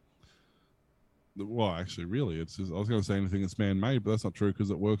really it's just, I was going to say anything that's man-made, but that's not true because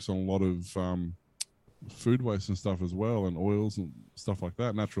it works on a lot of food waste and stuff as well, and oils and stuff like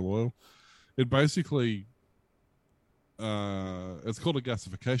that, natural oil. It basically it's called a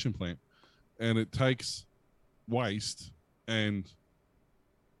gasification plant, and it takes waste and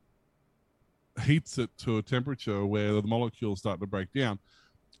heats it to a temperature where the molecules start to break down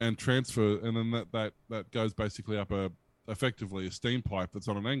and transfer, and then that goes basically up effectively a steam pipe that's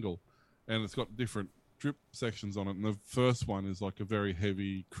on an angle, and it's got different drip sections on it. And the first one is like a very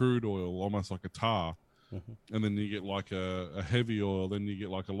heavy crude oil, almost like a tar. Mm-hmm. And then you get like a heavy oil, then you get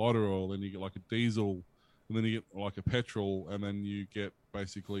like a lighter oil, then you get like a diesel, and then you get like a petrol, and then you get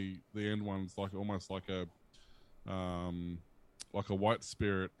basically the end one's like almost like a white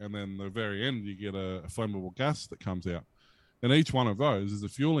spirit, and then the very end you get a flammable gas that comes out. And each one of those is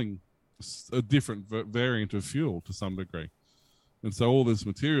a different variant of fuel to some degree. And so all this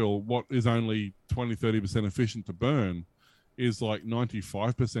material, what is only 20-30% efficient to burn, is like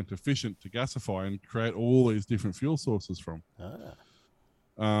 95% efficient to gasify and create all these different fuel sources from.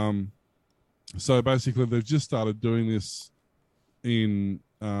 So basically they've just started doing this in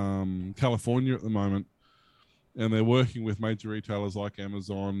California at the moment, and they're working with major retailers like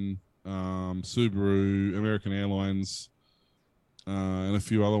Amazon, Subaru, American Airlines, and a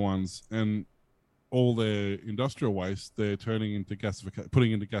few other ones. And all their industrial waste they're turning into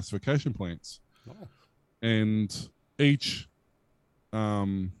putting into gasification plants. Oh. And each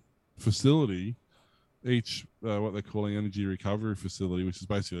facility, what they're calling energy recovery facility, which is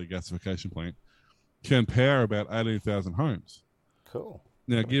basically a gasification plant, can power about 18,000 homes. Cool.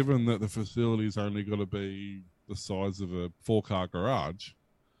 Now, given that the facility's only got to be the size of a 4-car garage,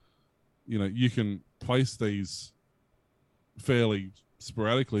 you can place these fairly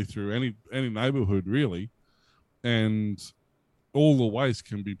sporadically through any neighborhood really, and all the waste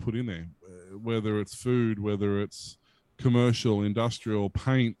can be put in there, whether it's food, whether it's commercial, industrial,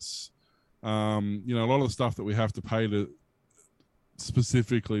 paints, a lot of the stuff that we have to pay to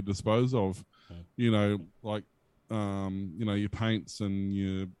specifically dispose of, like your paints and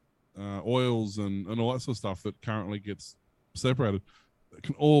your oils and all that sort of stuff that currently gets separated, it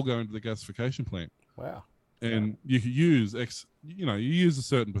can all go into the gasification plant. Wow. And you could use you use a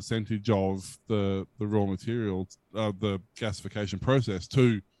certain percentage of the raw materials, the gasification process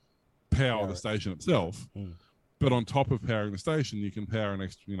to power the station itself. But on top of powering the station, you can power an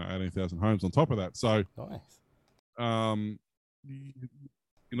extra, 18,000 homes on top of that. So, Nice.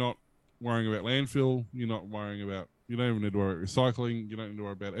 you're not worrying about landfill. You're not worrying about. You don't even need to worry about recycling. You don't need to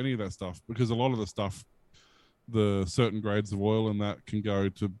worry about any of that stuff, because a lot of the stuff, the certain grades of oil and that can go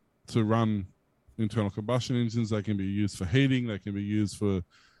to run internal combustion engines. They can be used for heating. They can be used for,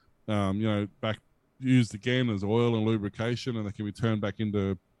 used again as oil and lubrication, and they can be turned back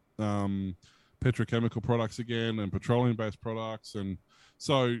into petrochemical products again and petroleum-based products. And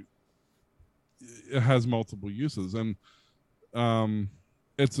so it has multiple uses. And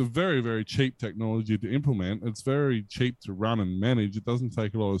it's a very, very cheap technology to implement. It's very cheap to run and manage. It doesn't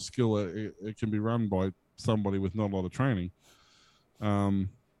take a lot of skill. It can be run by somebody with not a lot of training. And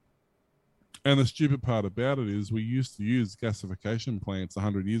the stupid part about it is we used to use gasification plants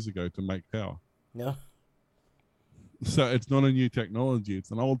 100 years ago to make power. Yeah. So it's not a new technology. It's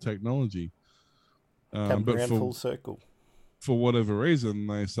an old technology. Come but around full circle. For whatever reason,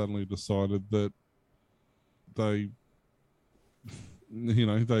 they suddenly decided that they're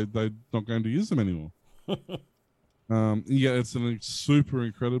not going to use them anymore. It's a super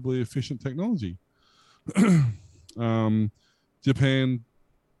incredibly efficient technology. Japan,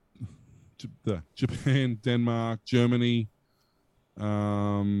 Denmark, Germany,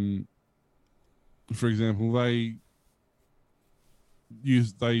 for example, they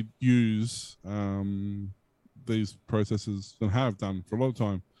use these processes and have done for a lot of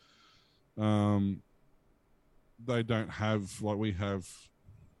time. They don't have, like we have.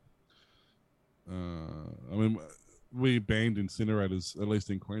 We banned incinerators, at least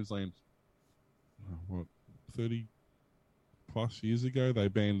in Queensland. 30 plus years ago, they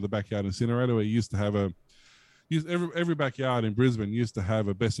banned the backyard incinerator. We used to have every backyard in Brisbane used to have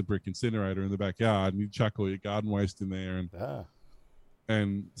a Besser brick incinerator in the backyard, and you'd chuck all your garden waste in there,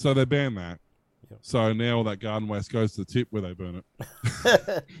 and so they banned that. Yep. So now all that garden waste goes to the tip where they burn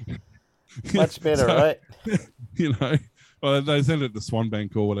it. Much better, right? Well, they send it to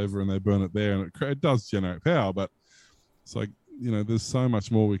Swanbank or whatever, and they burn it there, and it does generate power. But it's like, there's so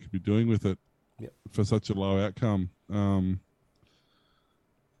much more we could be doing with it for such a low outcome.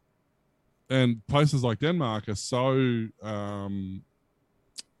 And places like Denmark are so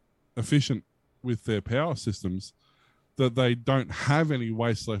efficient with their power systems that they don't have any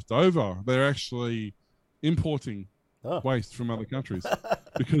waste left over. They're actually importing waste from other countries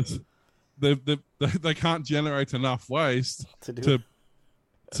because they can't generate enough waste to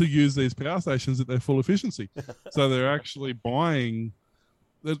use these power stations at their full efficiency. So they're actually buying.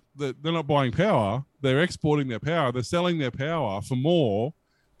 They're not buying power. They're exporting their power. They're selling their power for more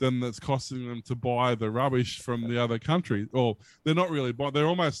than that's costing them to buy the rubbish from the other country. Or they're not really buying. They're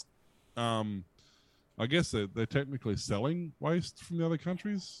almost, I guess they're technically selling waste from the other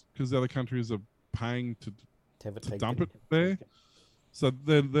countries because the other countries are paying to dump it there. So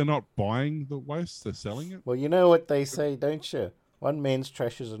they're not buying the waste. They're selling it. Well, you know what they say, don't you? One man's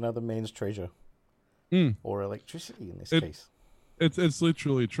trash is another man's treasure. Or electricity in this case. It's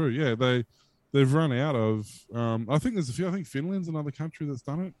literally true. Yeah, they've run out of. I think there's a few. I think Finland's another country that's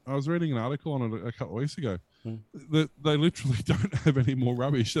done it. I was reading an article on it a couple of weeks ago. That they literally don't have any more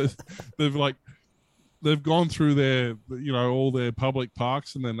rubbish. They've gone through their all their public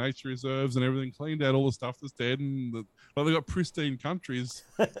parks and their nature reserves and everything, cleaned out all the stuff that's dead, and they've got pristine countries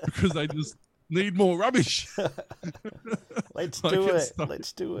because they just need more rubbish. Let's do it.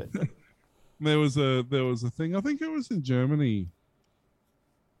 Let's do it. There was a thing. I think it was in Germany.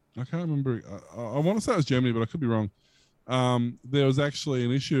 I can't remember. I want to say it was Germany, but I could be wrong. There was actually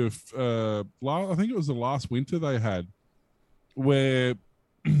an issue of, I think it was the last winter they had, where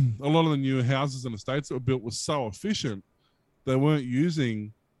a lot of the new houses and estates that were built were so efficient, they weren't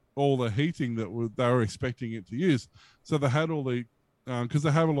using all the heating that they were expecting it to use. So they had all the, because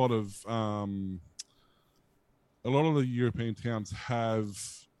they have a lot of the European towns have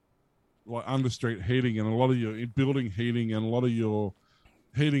like understreet heating, and a lot of your building heating, and a lot of your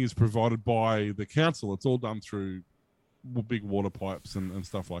heating is provided by the council. It's all done through big water pipes and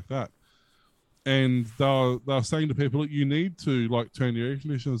stuff like that. And they're saying to people, look, you need to like turn your air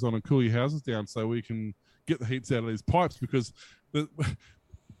conditioners on and cool your houses down so we can get the heats out of these pipes, because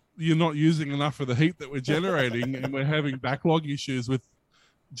you're not using enough of the heat that we're generating, and we're having backlog issues with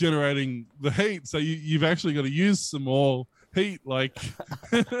generating the heat. So you've actually got to use some more heat. Like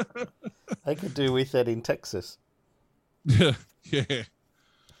I could do with that in Texas. Yeah.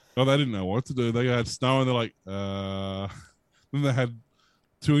 Well, they didn't know what to do. They had snow, and they're like, then they had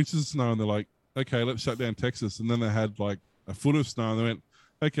 2 inches of snow, and they're like, okay, let's shut down Texas. And then they had like a foot of snow, and they went,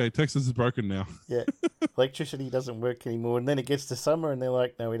 okay, Texas is broken now. Yeah. electricity doesn't work anymore. And then it gets to summer and they're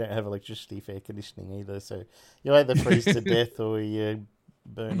like, no, we don't have electricity for air conditioning either. So you either freeze to death or you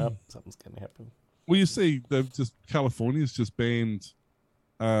burn up. Something's going to happen. Well, you see, California's just banned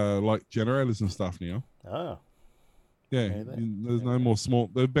like generators and stuff now. Oh. Yeah, there's no more small.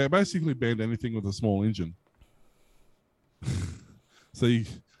 They've basically banned anything with a small engine. So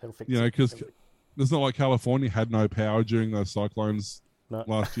because it's not like California had no power during those cyclones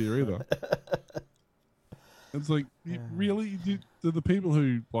last year either. It's like, really, do the people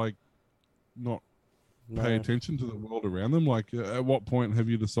who like not pay attention to the world around them? Like, at what point have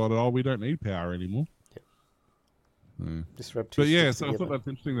you decided, oh, we don't need power anymore? Yep. But yeah, so I thought that's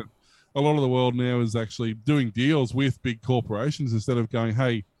interesting that a lot of the world now is actually doing deals with big corporations instead of going,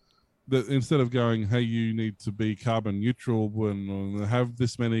 hey, you need to be carbon neutral and have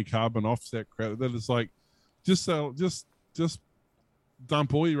this many carbon offset credit. That it's like, just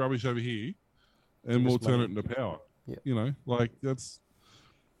dump all your rubbish over here, and we'll turn it into power. Yep. You know, like that's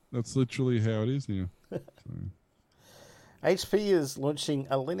literally how it is now. So. HP is launching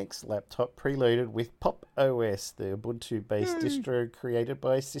a Linux laptop preloaded with Pop! OS, the Ubuntu-based distro created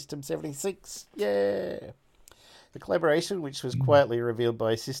by System76. Yeah! The collaboration, which was quietly revealed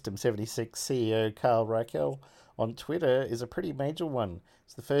by System76 CEO Carl Reichel on Twitter, is a pretty major one.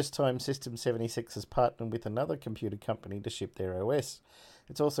 It's the first time System76 has partnered with another computer company to ship their OS.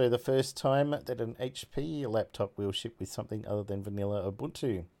 It's also the first time that an HP laptop will ship with something other than vanilla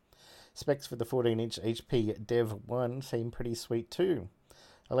Ubuntu. Specs for the 14-inch HP Dev 1 seem pretty sweet too.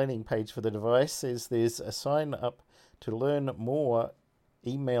 A landing page for the device says there's a sign up to learn more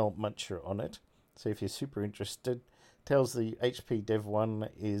email muncher on it. So if you're super interested, tells the HP Dev 1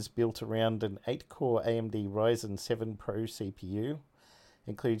 is built around an 8-core AMD Ryzen 7 Pro CPU,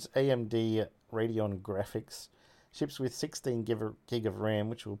 includes AMD Radeon graphics, ships with 16 gig of RAM,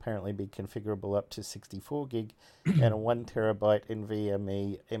 which will apparently be configurable up to 64 gig, and a 1TB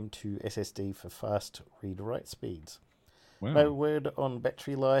NVMe M2 SSD for fast read-write speeds. Wow. No word on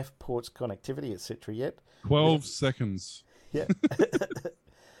battery life, ports, connectivity, etc. yet. 12 seconds. Yeah.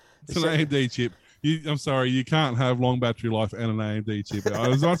 It's an AMD chip. I'm sorry, you can't have long battery life and an AMD chip.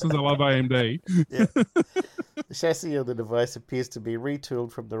 As much as I love AMD. Yeah. The chassis of the device appears to be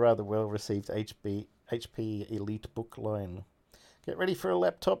retooled from the rather well-received HP EliteBook line. Get ready for a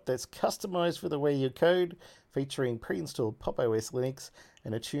laptop that's customized for the way you code, featuring pre-installed Pop! OS Linux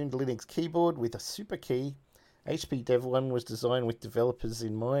and a tuned Linux keyboard with a super key. HP Dev 1 was designed with developers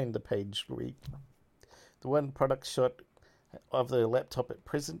in mind, the page read. The one product shot of the laptop at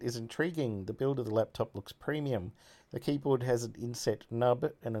present is intriguing. The build of the laptop looks premium. The keyboard has an inset nub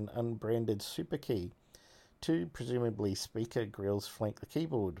and an unbranded super key. Two, presumably speaker grills, flank the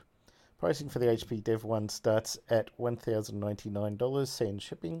keyboard. Pricing for the HP Dev 1 starts at $1,099, sans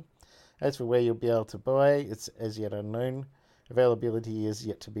shipping. As for where you'll be able to buy, it's as yet unknown. Availability is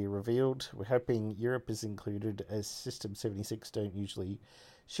yet to be revealed. We're hoping Europe is included, as System76 don't usually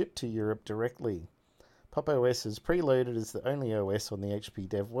ship to Europe directly. Pop! OS is preloaded as the only OS on the HP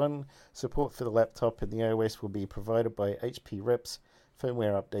Dev 1. Support for the laptop and the OS will be provided by HP reps.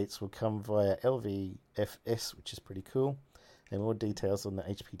 Firmware updates will come via LVFS, which is pretty cool. And more details on the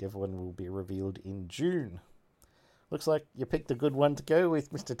HP Dev 1 will be revealed in June. Looks like you picked a good one to go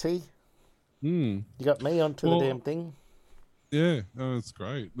with, Mr. T. You got me onto the damn thing. Yeah, that's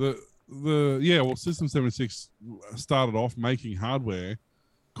great. System76 started off making hardware,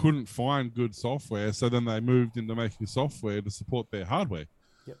 couldn't find good software, so then they moved into making software to support their hardware.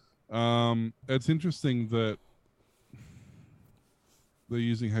 Yep. It's interesting that they're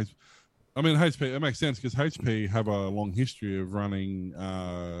using HP. I mean, HP, it makes sense because HP have a long history of running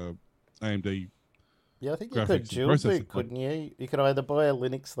AMD. Yeah, I think you could dual boot, couldn't you? You could either buy a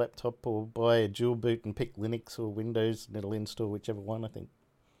Linux laptop or buy a dual boot and pick Linux or Windows, and it'll install whichever one, I think.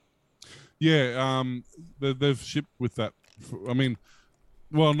 Yeah, they've shipped with that. I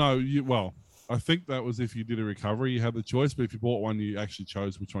think that was if you did a recovery, you had the choice, but if you bought one, you actually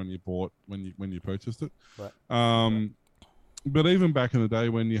chose which one you bought when you purchased it. Right. But even back in the day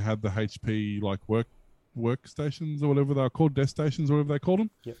when you had the HP like workstations or whatever they were called, desk stations or whatever they called them,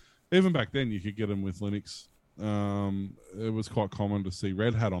 yep. Even back then you could get them with Linux. It was quite common to see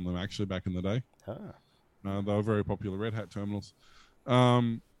Red Hat on them actually back in the day. They were very popular Red Hat terminals.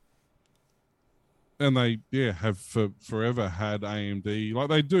 And they have forever had AMD. Like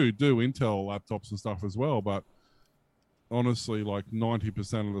they do Intel laptops and stuff as well, but honestly, like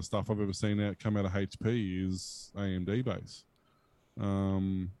 90% of the stuff I've ever seen come out of HP is AMD based.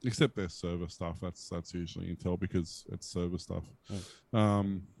 Except their server stuff. That's usually Intel because it's server stuff.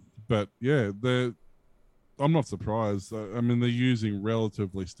 But yeah, I'm not surprised. I mean, they're using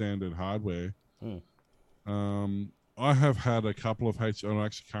relatively standard hardware. I have had a couple of I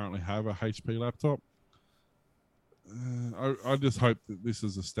actually currently have a HP laptop. I just hope that this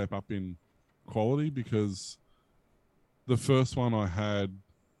is a step up in quality, because the first one I had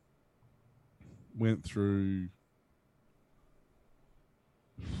went through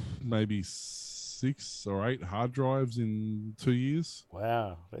maybe 6 or 8 hard drives in 2 years.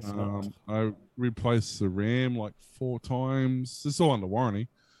 Wow, that's not... I replaced the RAM like 4 times. It's all under warranty.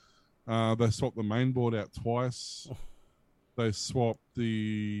 They swapped the main board out twice. They swapped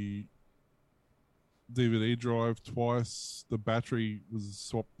the DVD drive twice. The battery was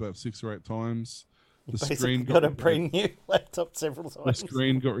swapped about 6 or 8 times. The screen got a brand new laptop several times. The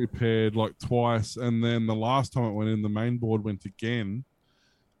screen got repaired like twice, and then the last time it went in, the main board went again,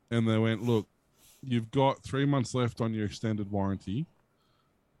 and they went, look, you've got 3 months left on your extended warranty.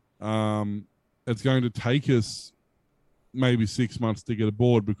 It's going to take us maybe 6 months to get a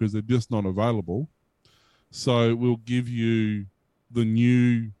board because they're just not available. So we'll give you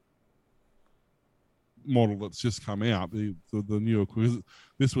the model that's just come out, the new equivalent.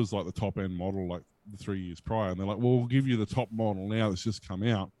 This was like the top end model, like the 3 years prior, and they're like, well, we'll give you the top model now that's just come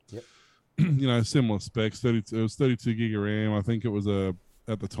out. Yep. You know, similar specs. It was 32 gig of RAM. I think it was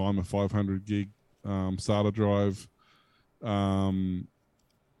at the time a 500 gig SATA drive. I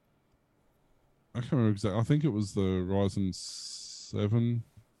can't remember exactly. I think it was the Ryzen 7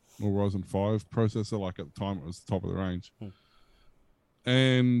 or Ryzen 5 processor. Like at the time, it was the top of the range.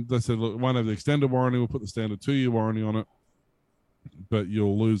 And they said, look, won't have the extended warranty. We'll put the standard 2-year warranty on it, but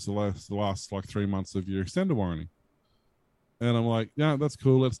you'll lose the last like 3 months of your extended warranty. And I'm like, yeah, that's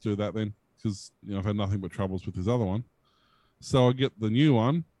cool. Let's do that then, because I've had nothing but troubles with this other one. So I get the new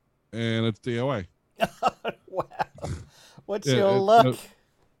one, and it's DOA. Wow, what's your luck?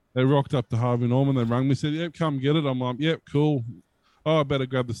 They rocked up to Harvey Norman. They rang me, said, "Yep, come get it." I'm like, "Yep, cool." Oh, I better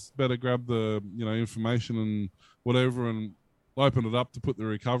grab the information and whatever, and open it up to put the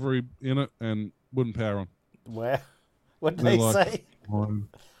recovery in it, and wouldn't power on. Wow, what did they say?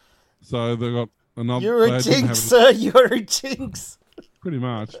 So they got another. You're a jinx, sir. You're a jinx. Pretty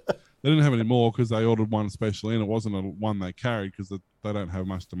much. They didn't have any more because they ordered one specially, and it wasn't one they carried because they don't have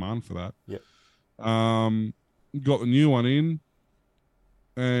much demand for that. Yep. Got the new one in,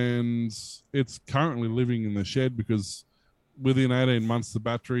 and it's currently living in the shed because within 18 months,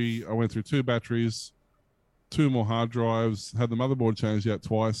 I went through 2 batteries, 2 more hard drives, had the motherboard changed out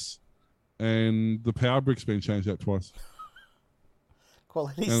twice, and the power brick's been changed out twice.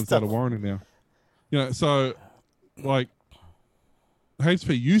 Quality and it's stuff. out of warranty now. So like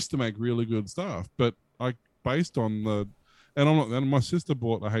HP used to make really good stuff, but based on and my sister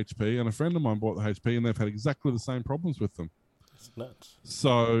bought a HP and a friend of mine bought the HP, and they've had exactly the same problems with them. It's nuts.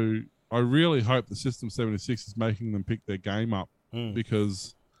 So I really hope the System 76 is making them pick their game up,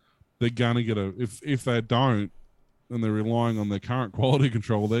 because they're gonna get if they don't, and they're relying on their current quality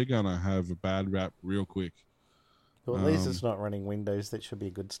control, they're gonna have a bad rap real quick. Well, at least it's not running Windows. That should be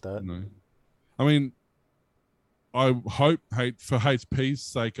a good start. No. I mean, I hope, for HP's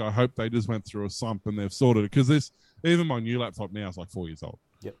sake, I hope they just went through a slump and they've sorted it, because even my new laptop now is like 4 years old.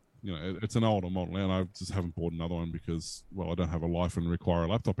 Yep. It's an older model now, and I just haven't bought another one because, well, I don't have a life and require a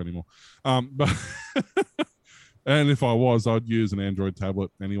laptop anymore. But and if I was, I'd use an Android tablet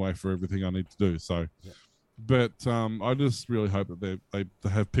anyway for everything I need to do. So, yep. But I just really hope that they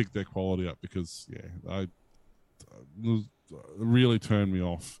have picked their quality up, because it really turned me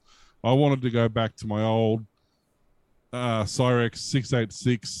off. I wanted to go back to my old Cyrex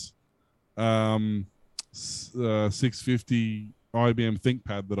 686 650 IBM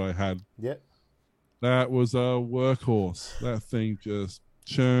ThinkPad that I had. Yep. That was a workhorse. That thing just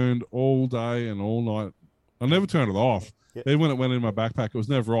churned all day and all night. I never turned it off. Yep. Even when it went in my backpack, it was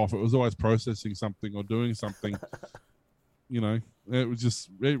never off. It was always processing something or doing something. It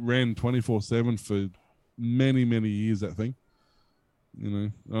ran 24/7 for many, many years, that thing.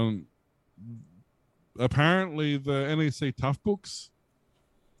 Apparently the NEC Toughbooks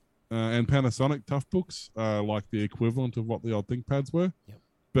and Panasonic Toughbooks are like the equivalent of what the old ThinkPads were. Yep.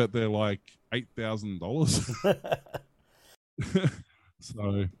 But they're like $8,000.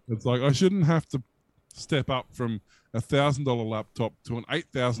 So it's like I shouldn't have to step up from $1,000 laptop to an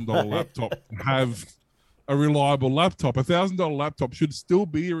 $8,000 laptop and have a reliable laptop. $1,000 laptop should still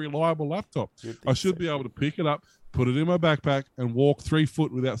be a reliable laptop. I should be able to pick it up, put it in my backpack, and walk 3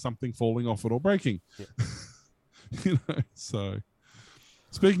 foot without something falling off it or breaking. Yep. So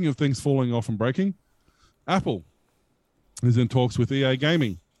speaking of things falling off and breaking, Apple is in talks with EA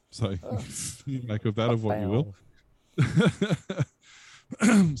Gaming. So you make of that of what you will.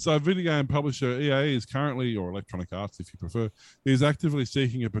 So video game publisher EA is currently, or Electronic Arts if you prefer, is actively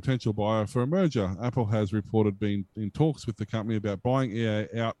seeking a potential buyer for a merger. Apple has reported being in talks with the company about buying EA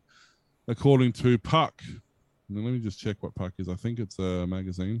out, according to Puck. Now, let me just check what Puck is. I think it's a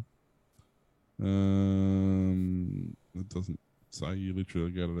magazine. It doesn't say. You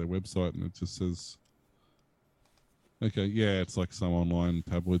literally go to their website and it just says, okay, yeah, it's like some online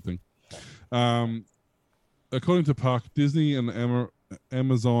tabloid thing. According to Puck, Disney and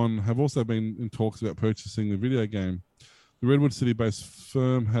Amazon have also been in talks about purchasing the video game. The Redwood City-based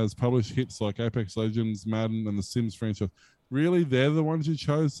firm has published hits like Apex Legends, Madden, and the Sims franchise. Really? They're the ones you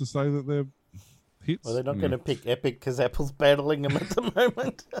chose to say that they're hits? Well, they're not going to pick Epic because Apple's battling them at the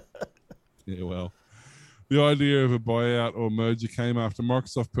moment. Yeah, well, the idea of a buyout or merger came after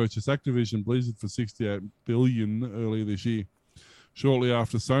Microsoft purchased Activision Blizzard for $68 billion earlier this year. Shortly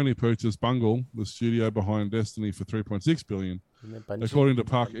after Sony purchased Bungle, the studio behind Destiny, for $3.6 billion. According to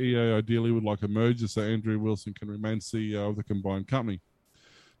Puck, EA ideally would like a merger so Andrew Wilson can remain CEO of the combined company.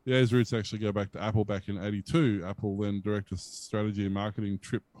 EA's roots actually go back to Apple back in '82. Apple then Director of Strategy and Marketing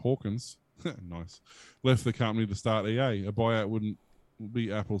Trip Hawkins, nice, left the company to start EA. A buyout wouldn't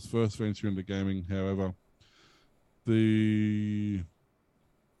be Apple's first venture into gaming, however. The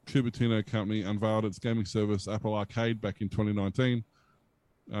Cupertino company unveiled its gaming service Apple Arcade back in 2019.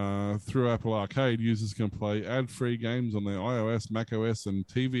 Through Apple Arcade, users can play ad-free games on their iOS, macOS, and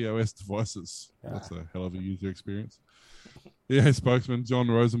tvOS devices. That's a hell of a user experience. EA spokesman John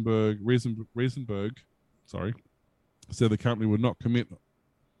Riesenberg, said the company would not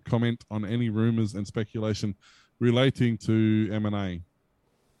comment on any rumors and speculation relating to M&A.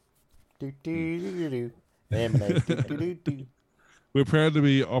 We're proud to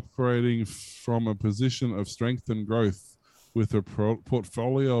be operating from a position of strength and growth with a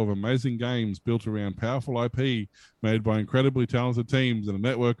portfolio of amazing games built around powerful IP made by incredibly talented teams and a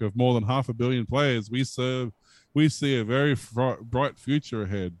network of more than 500 million players. We see a very bright future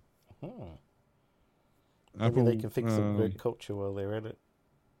ahead. Maybe they can fix some nerd culture while they're at it.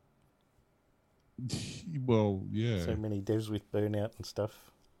 Well, yeah. So many devs with burnout and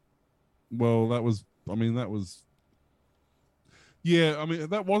stuff. Well, that was. Yeah, I mean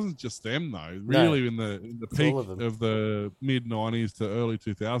that wasn't just them though. Really, no, in the peak of the mid '90s to early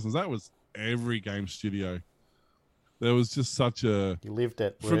 2000s, that was every game studio. There was just such a. You lived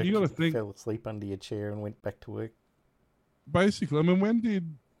at work. You fell asleep under your chair and went back to work. Basically, I mean, when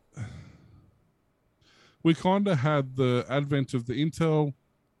did we kind of had the advent of the Intel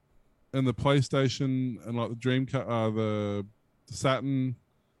and the PlayStation and like the Dreamcast, the Saturn,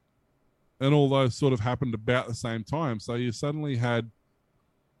 and all those sort of happened about the same time. So you suddenly had,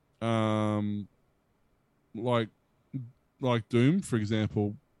 like Doom, for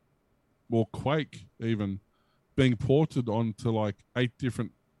example, or Quake even, being ported onto like 8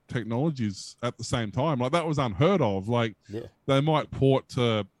 different technologies at the same time. Like that was unheard of. Like they might port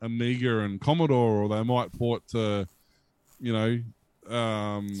to Amiga and Commodore, or they might port to, an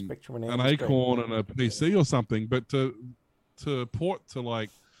Acorn and a PC or something. But to port to like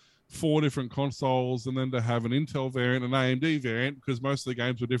 4 different consoles and then to have an Intel variant, an AMD variant, because most of the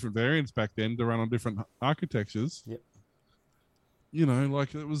games were different variants back then to run on different architectures. Yep.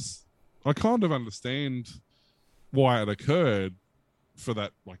 Like it was. I kind of understand why it occurred for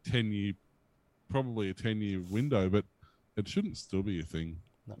that like 10-year, probably a 10-year window, but it shouldn't still be a thing.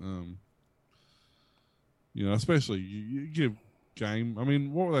 No. Especially you give game. I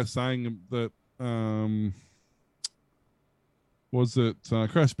mean, what were they saying that? Was it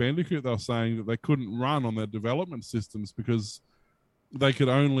Crash Bandicoot? They were saying that they couldn't run on their development systems because they could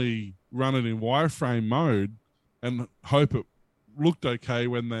only run it in wireframe mode and hope it looked okay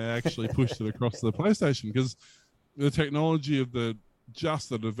when they actually pushed it across to the PlayStation, because the technology of the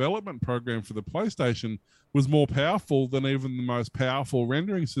development program for the PlayStation was more powerful than even the most powerful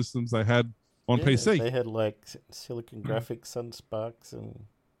rendering systems they had on PC. They had like Silicon Graphics, Sun Sparks, and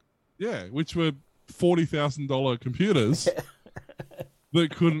which were $40,000 computers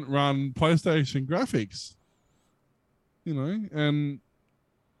that couldn't run PlayStation graphics. And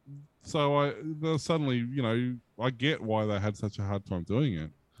so I get why they had such a hard time doing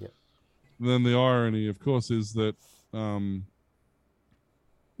it. And then the irony, of course, is that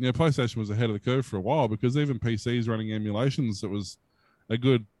PlayStation was ahead of the curve for a while, because even PCs running emulations, it was a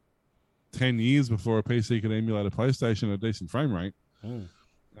good 10 years before a PC could emulate a PlayStation at a decent frame rate.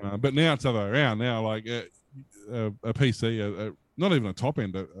 But now it's the other way around. Now, like a PC, not even a top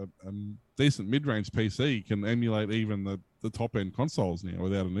end, a decent mid-range PC can emulate even the top end consoles now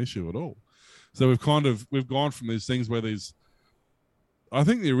without an issue at all. So we've gone from these things where these I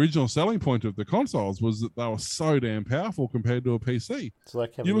think the original selling point of the consoles was that they were so damn powerful compared to a PC. It's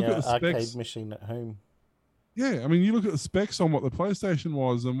like having look an at the arcade specs- machine at home. Yeah, I mean, you look at the specs on what the PlayStation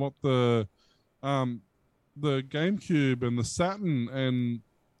was and what the GameCube and the Saturn and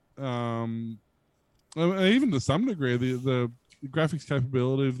even to some degree the graphics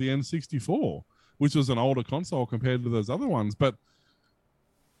capability of the N64, which was an older console compared to those other ones. But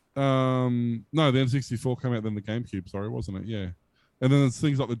no, the N64 came out then the GameCube, sorry, wasn't it? Yeah. And then there's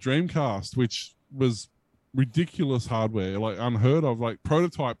things like the Dreamcast, which was ridiculous hardware, like unheard of, like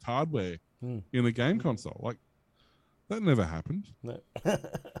prototyped hardware in a game console. Like, that never happened. No.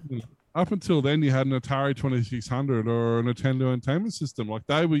 Up until then, you had an Atari 2600 or a Nintendo Entertainment System. Like,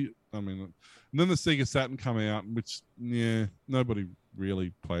 they were, I mean, and then the Sega Saturn come out, which, yeah, nobody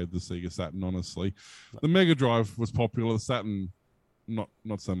really played the Sega Saturn, honestly. No. The Mega Drive was popular. The Saturn, not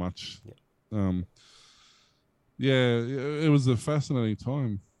so much. Yeah. Yeah, it was a fascinating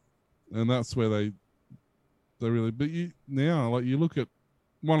time. And that's where they really, but now, like, you look at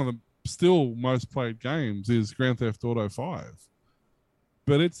one of the still most played games is Grand Theft Auto 5.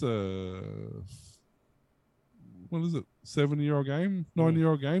 But it's a, what is it, 7-year-old game,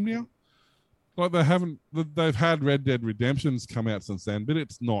 9-year-old game now? Like, they've had Red Dead Redemptions come out since then, but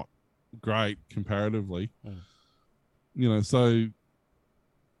it's not great comparatively. You know, so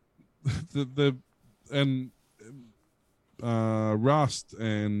Rust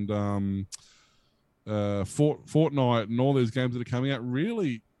and Fortnite and all these games that are coming out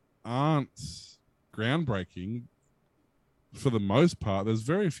really aren't groundbreaking for the most part. There's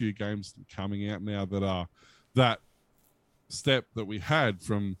very few games coming out now that are that step that we had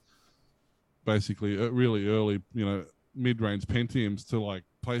from basically really early, you know, mid-range Pentiums to like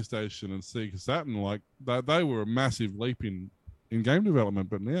PlayStation and Sega Saturn. Like, they were a massive leap in game development,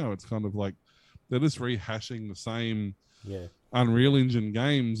 but now it's kind of like they're just rehashing the same Unreal Engine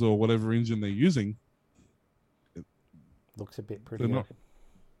games or whatever engine they're using. Looks a bit pretty.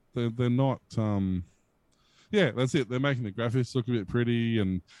 They're not. Yeah, that's it. They're making the graphics look a bit pretty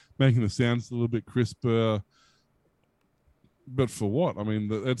and making the sounds a little bit crisper. But for what? I mean,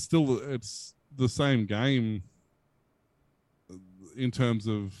 it's the same game in terms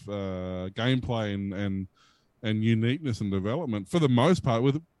of gameplay and uniqueness and development for the most part.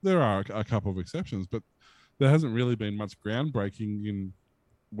 There are a couple of exceptions, but there hasn't really been much groundbreaking in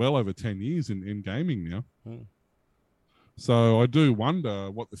well over 10 years in gaming now. So I do wonder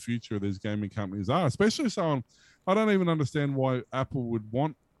what the future of these gaming companies are, especially so. I don't even understand why Apple would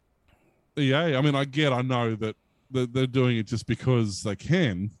want EA. I mean, I know that they're doing it just because they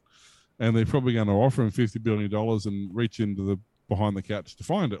can, and they're probably going to offer them $50 billion and reach into behind the couch to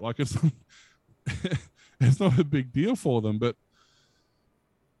find it. Like, it's not a big deal for them, but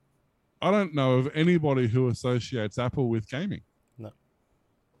I don't know of anybody who associates Apple with gaming. No.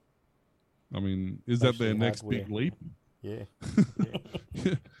 I mean, is that their next big leap? Yeah.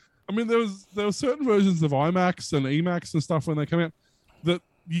 Yeah. I mean, there were certain versions of iMacs and Emacs and stuff when they came out that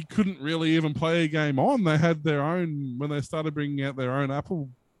you couldn't really even play a game on. They had their own, when they started bringing out their own Apple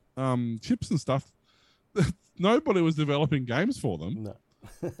chips and stuff, nobody was developing games for them. No.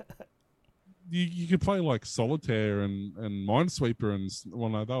 You could play like Solitaire and Minesweeper and, well,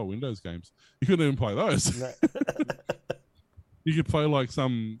 no, they were Windows games. You couldn't even play those. No. You could play like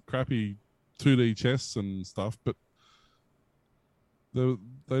some crappy 2D chess and stuff, but they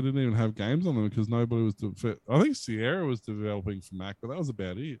didn't even have games on them because nobody was. I think Sierra was developing for Mac, but that was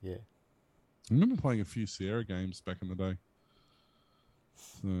about it. Yeah, I remember playing a few Sierra games back in the day.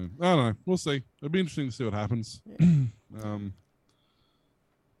 So I don't know. We'll see. It'll be interesting to see what happens. Yeah.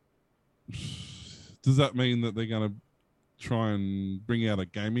 Does that mean that they're going to try and bring out a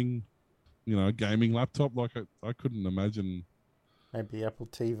gaming laptop? Like, I couldn't imagine. Maybe Apple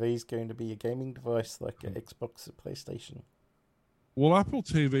TV is going to be a gaming device like an Xbox or PlayStation. Well, Apple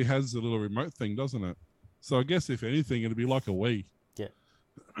TV has a little remote thing, doesn't it? So I guess if anything, it'd be like a Wii. Yeah.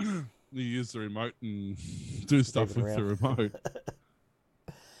 You use the remote and do stuff with the remote.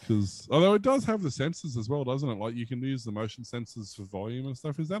 Because although it does have the sensors as well, doesn't it? Like, you can use the motion sensors for volume and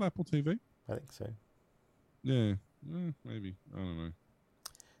stuff. Is that Apple TV? I think so. Yeah, maybe. I don't know.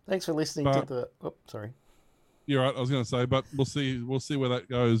 Thanks for listening to the. Oh, sorry. You're right. I was going to say, but we'll see where that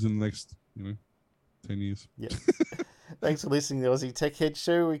goes in the next 10 years. Yeah. Thanks for listening to the Aussie Tech Head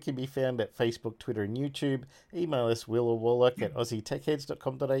Show. We can be found at Facebook, Twitter, and YouTube. Email us, Will or Warlock, at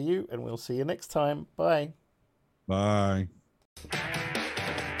aussietechheads.com.au, and we'll see you next time. Bye. Bye.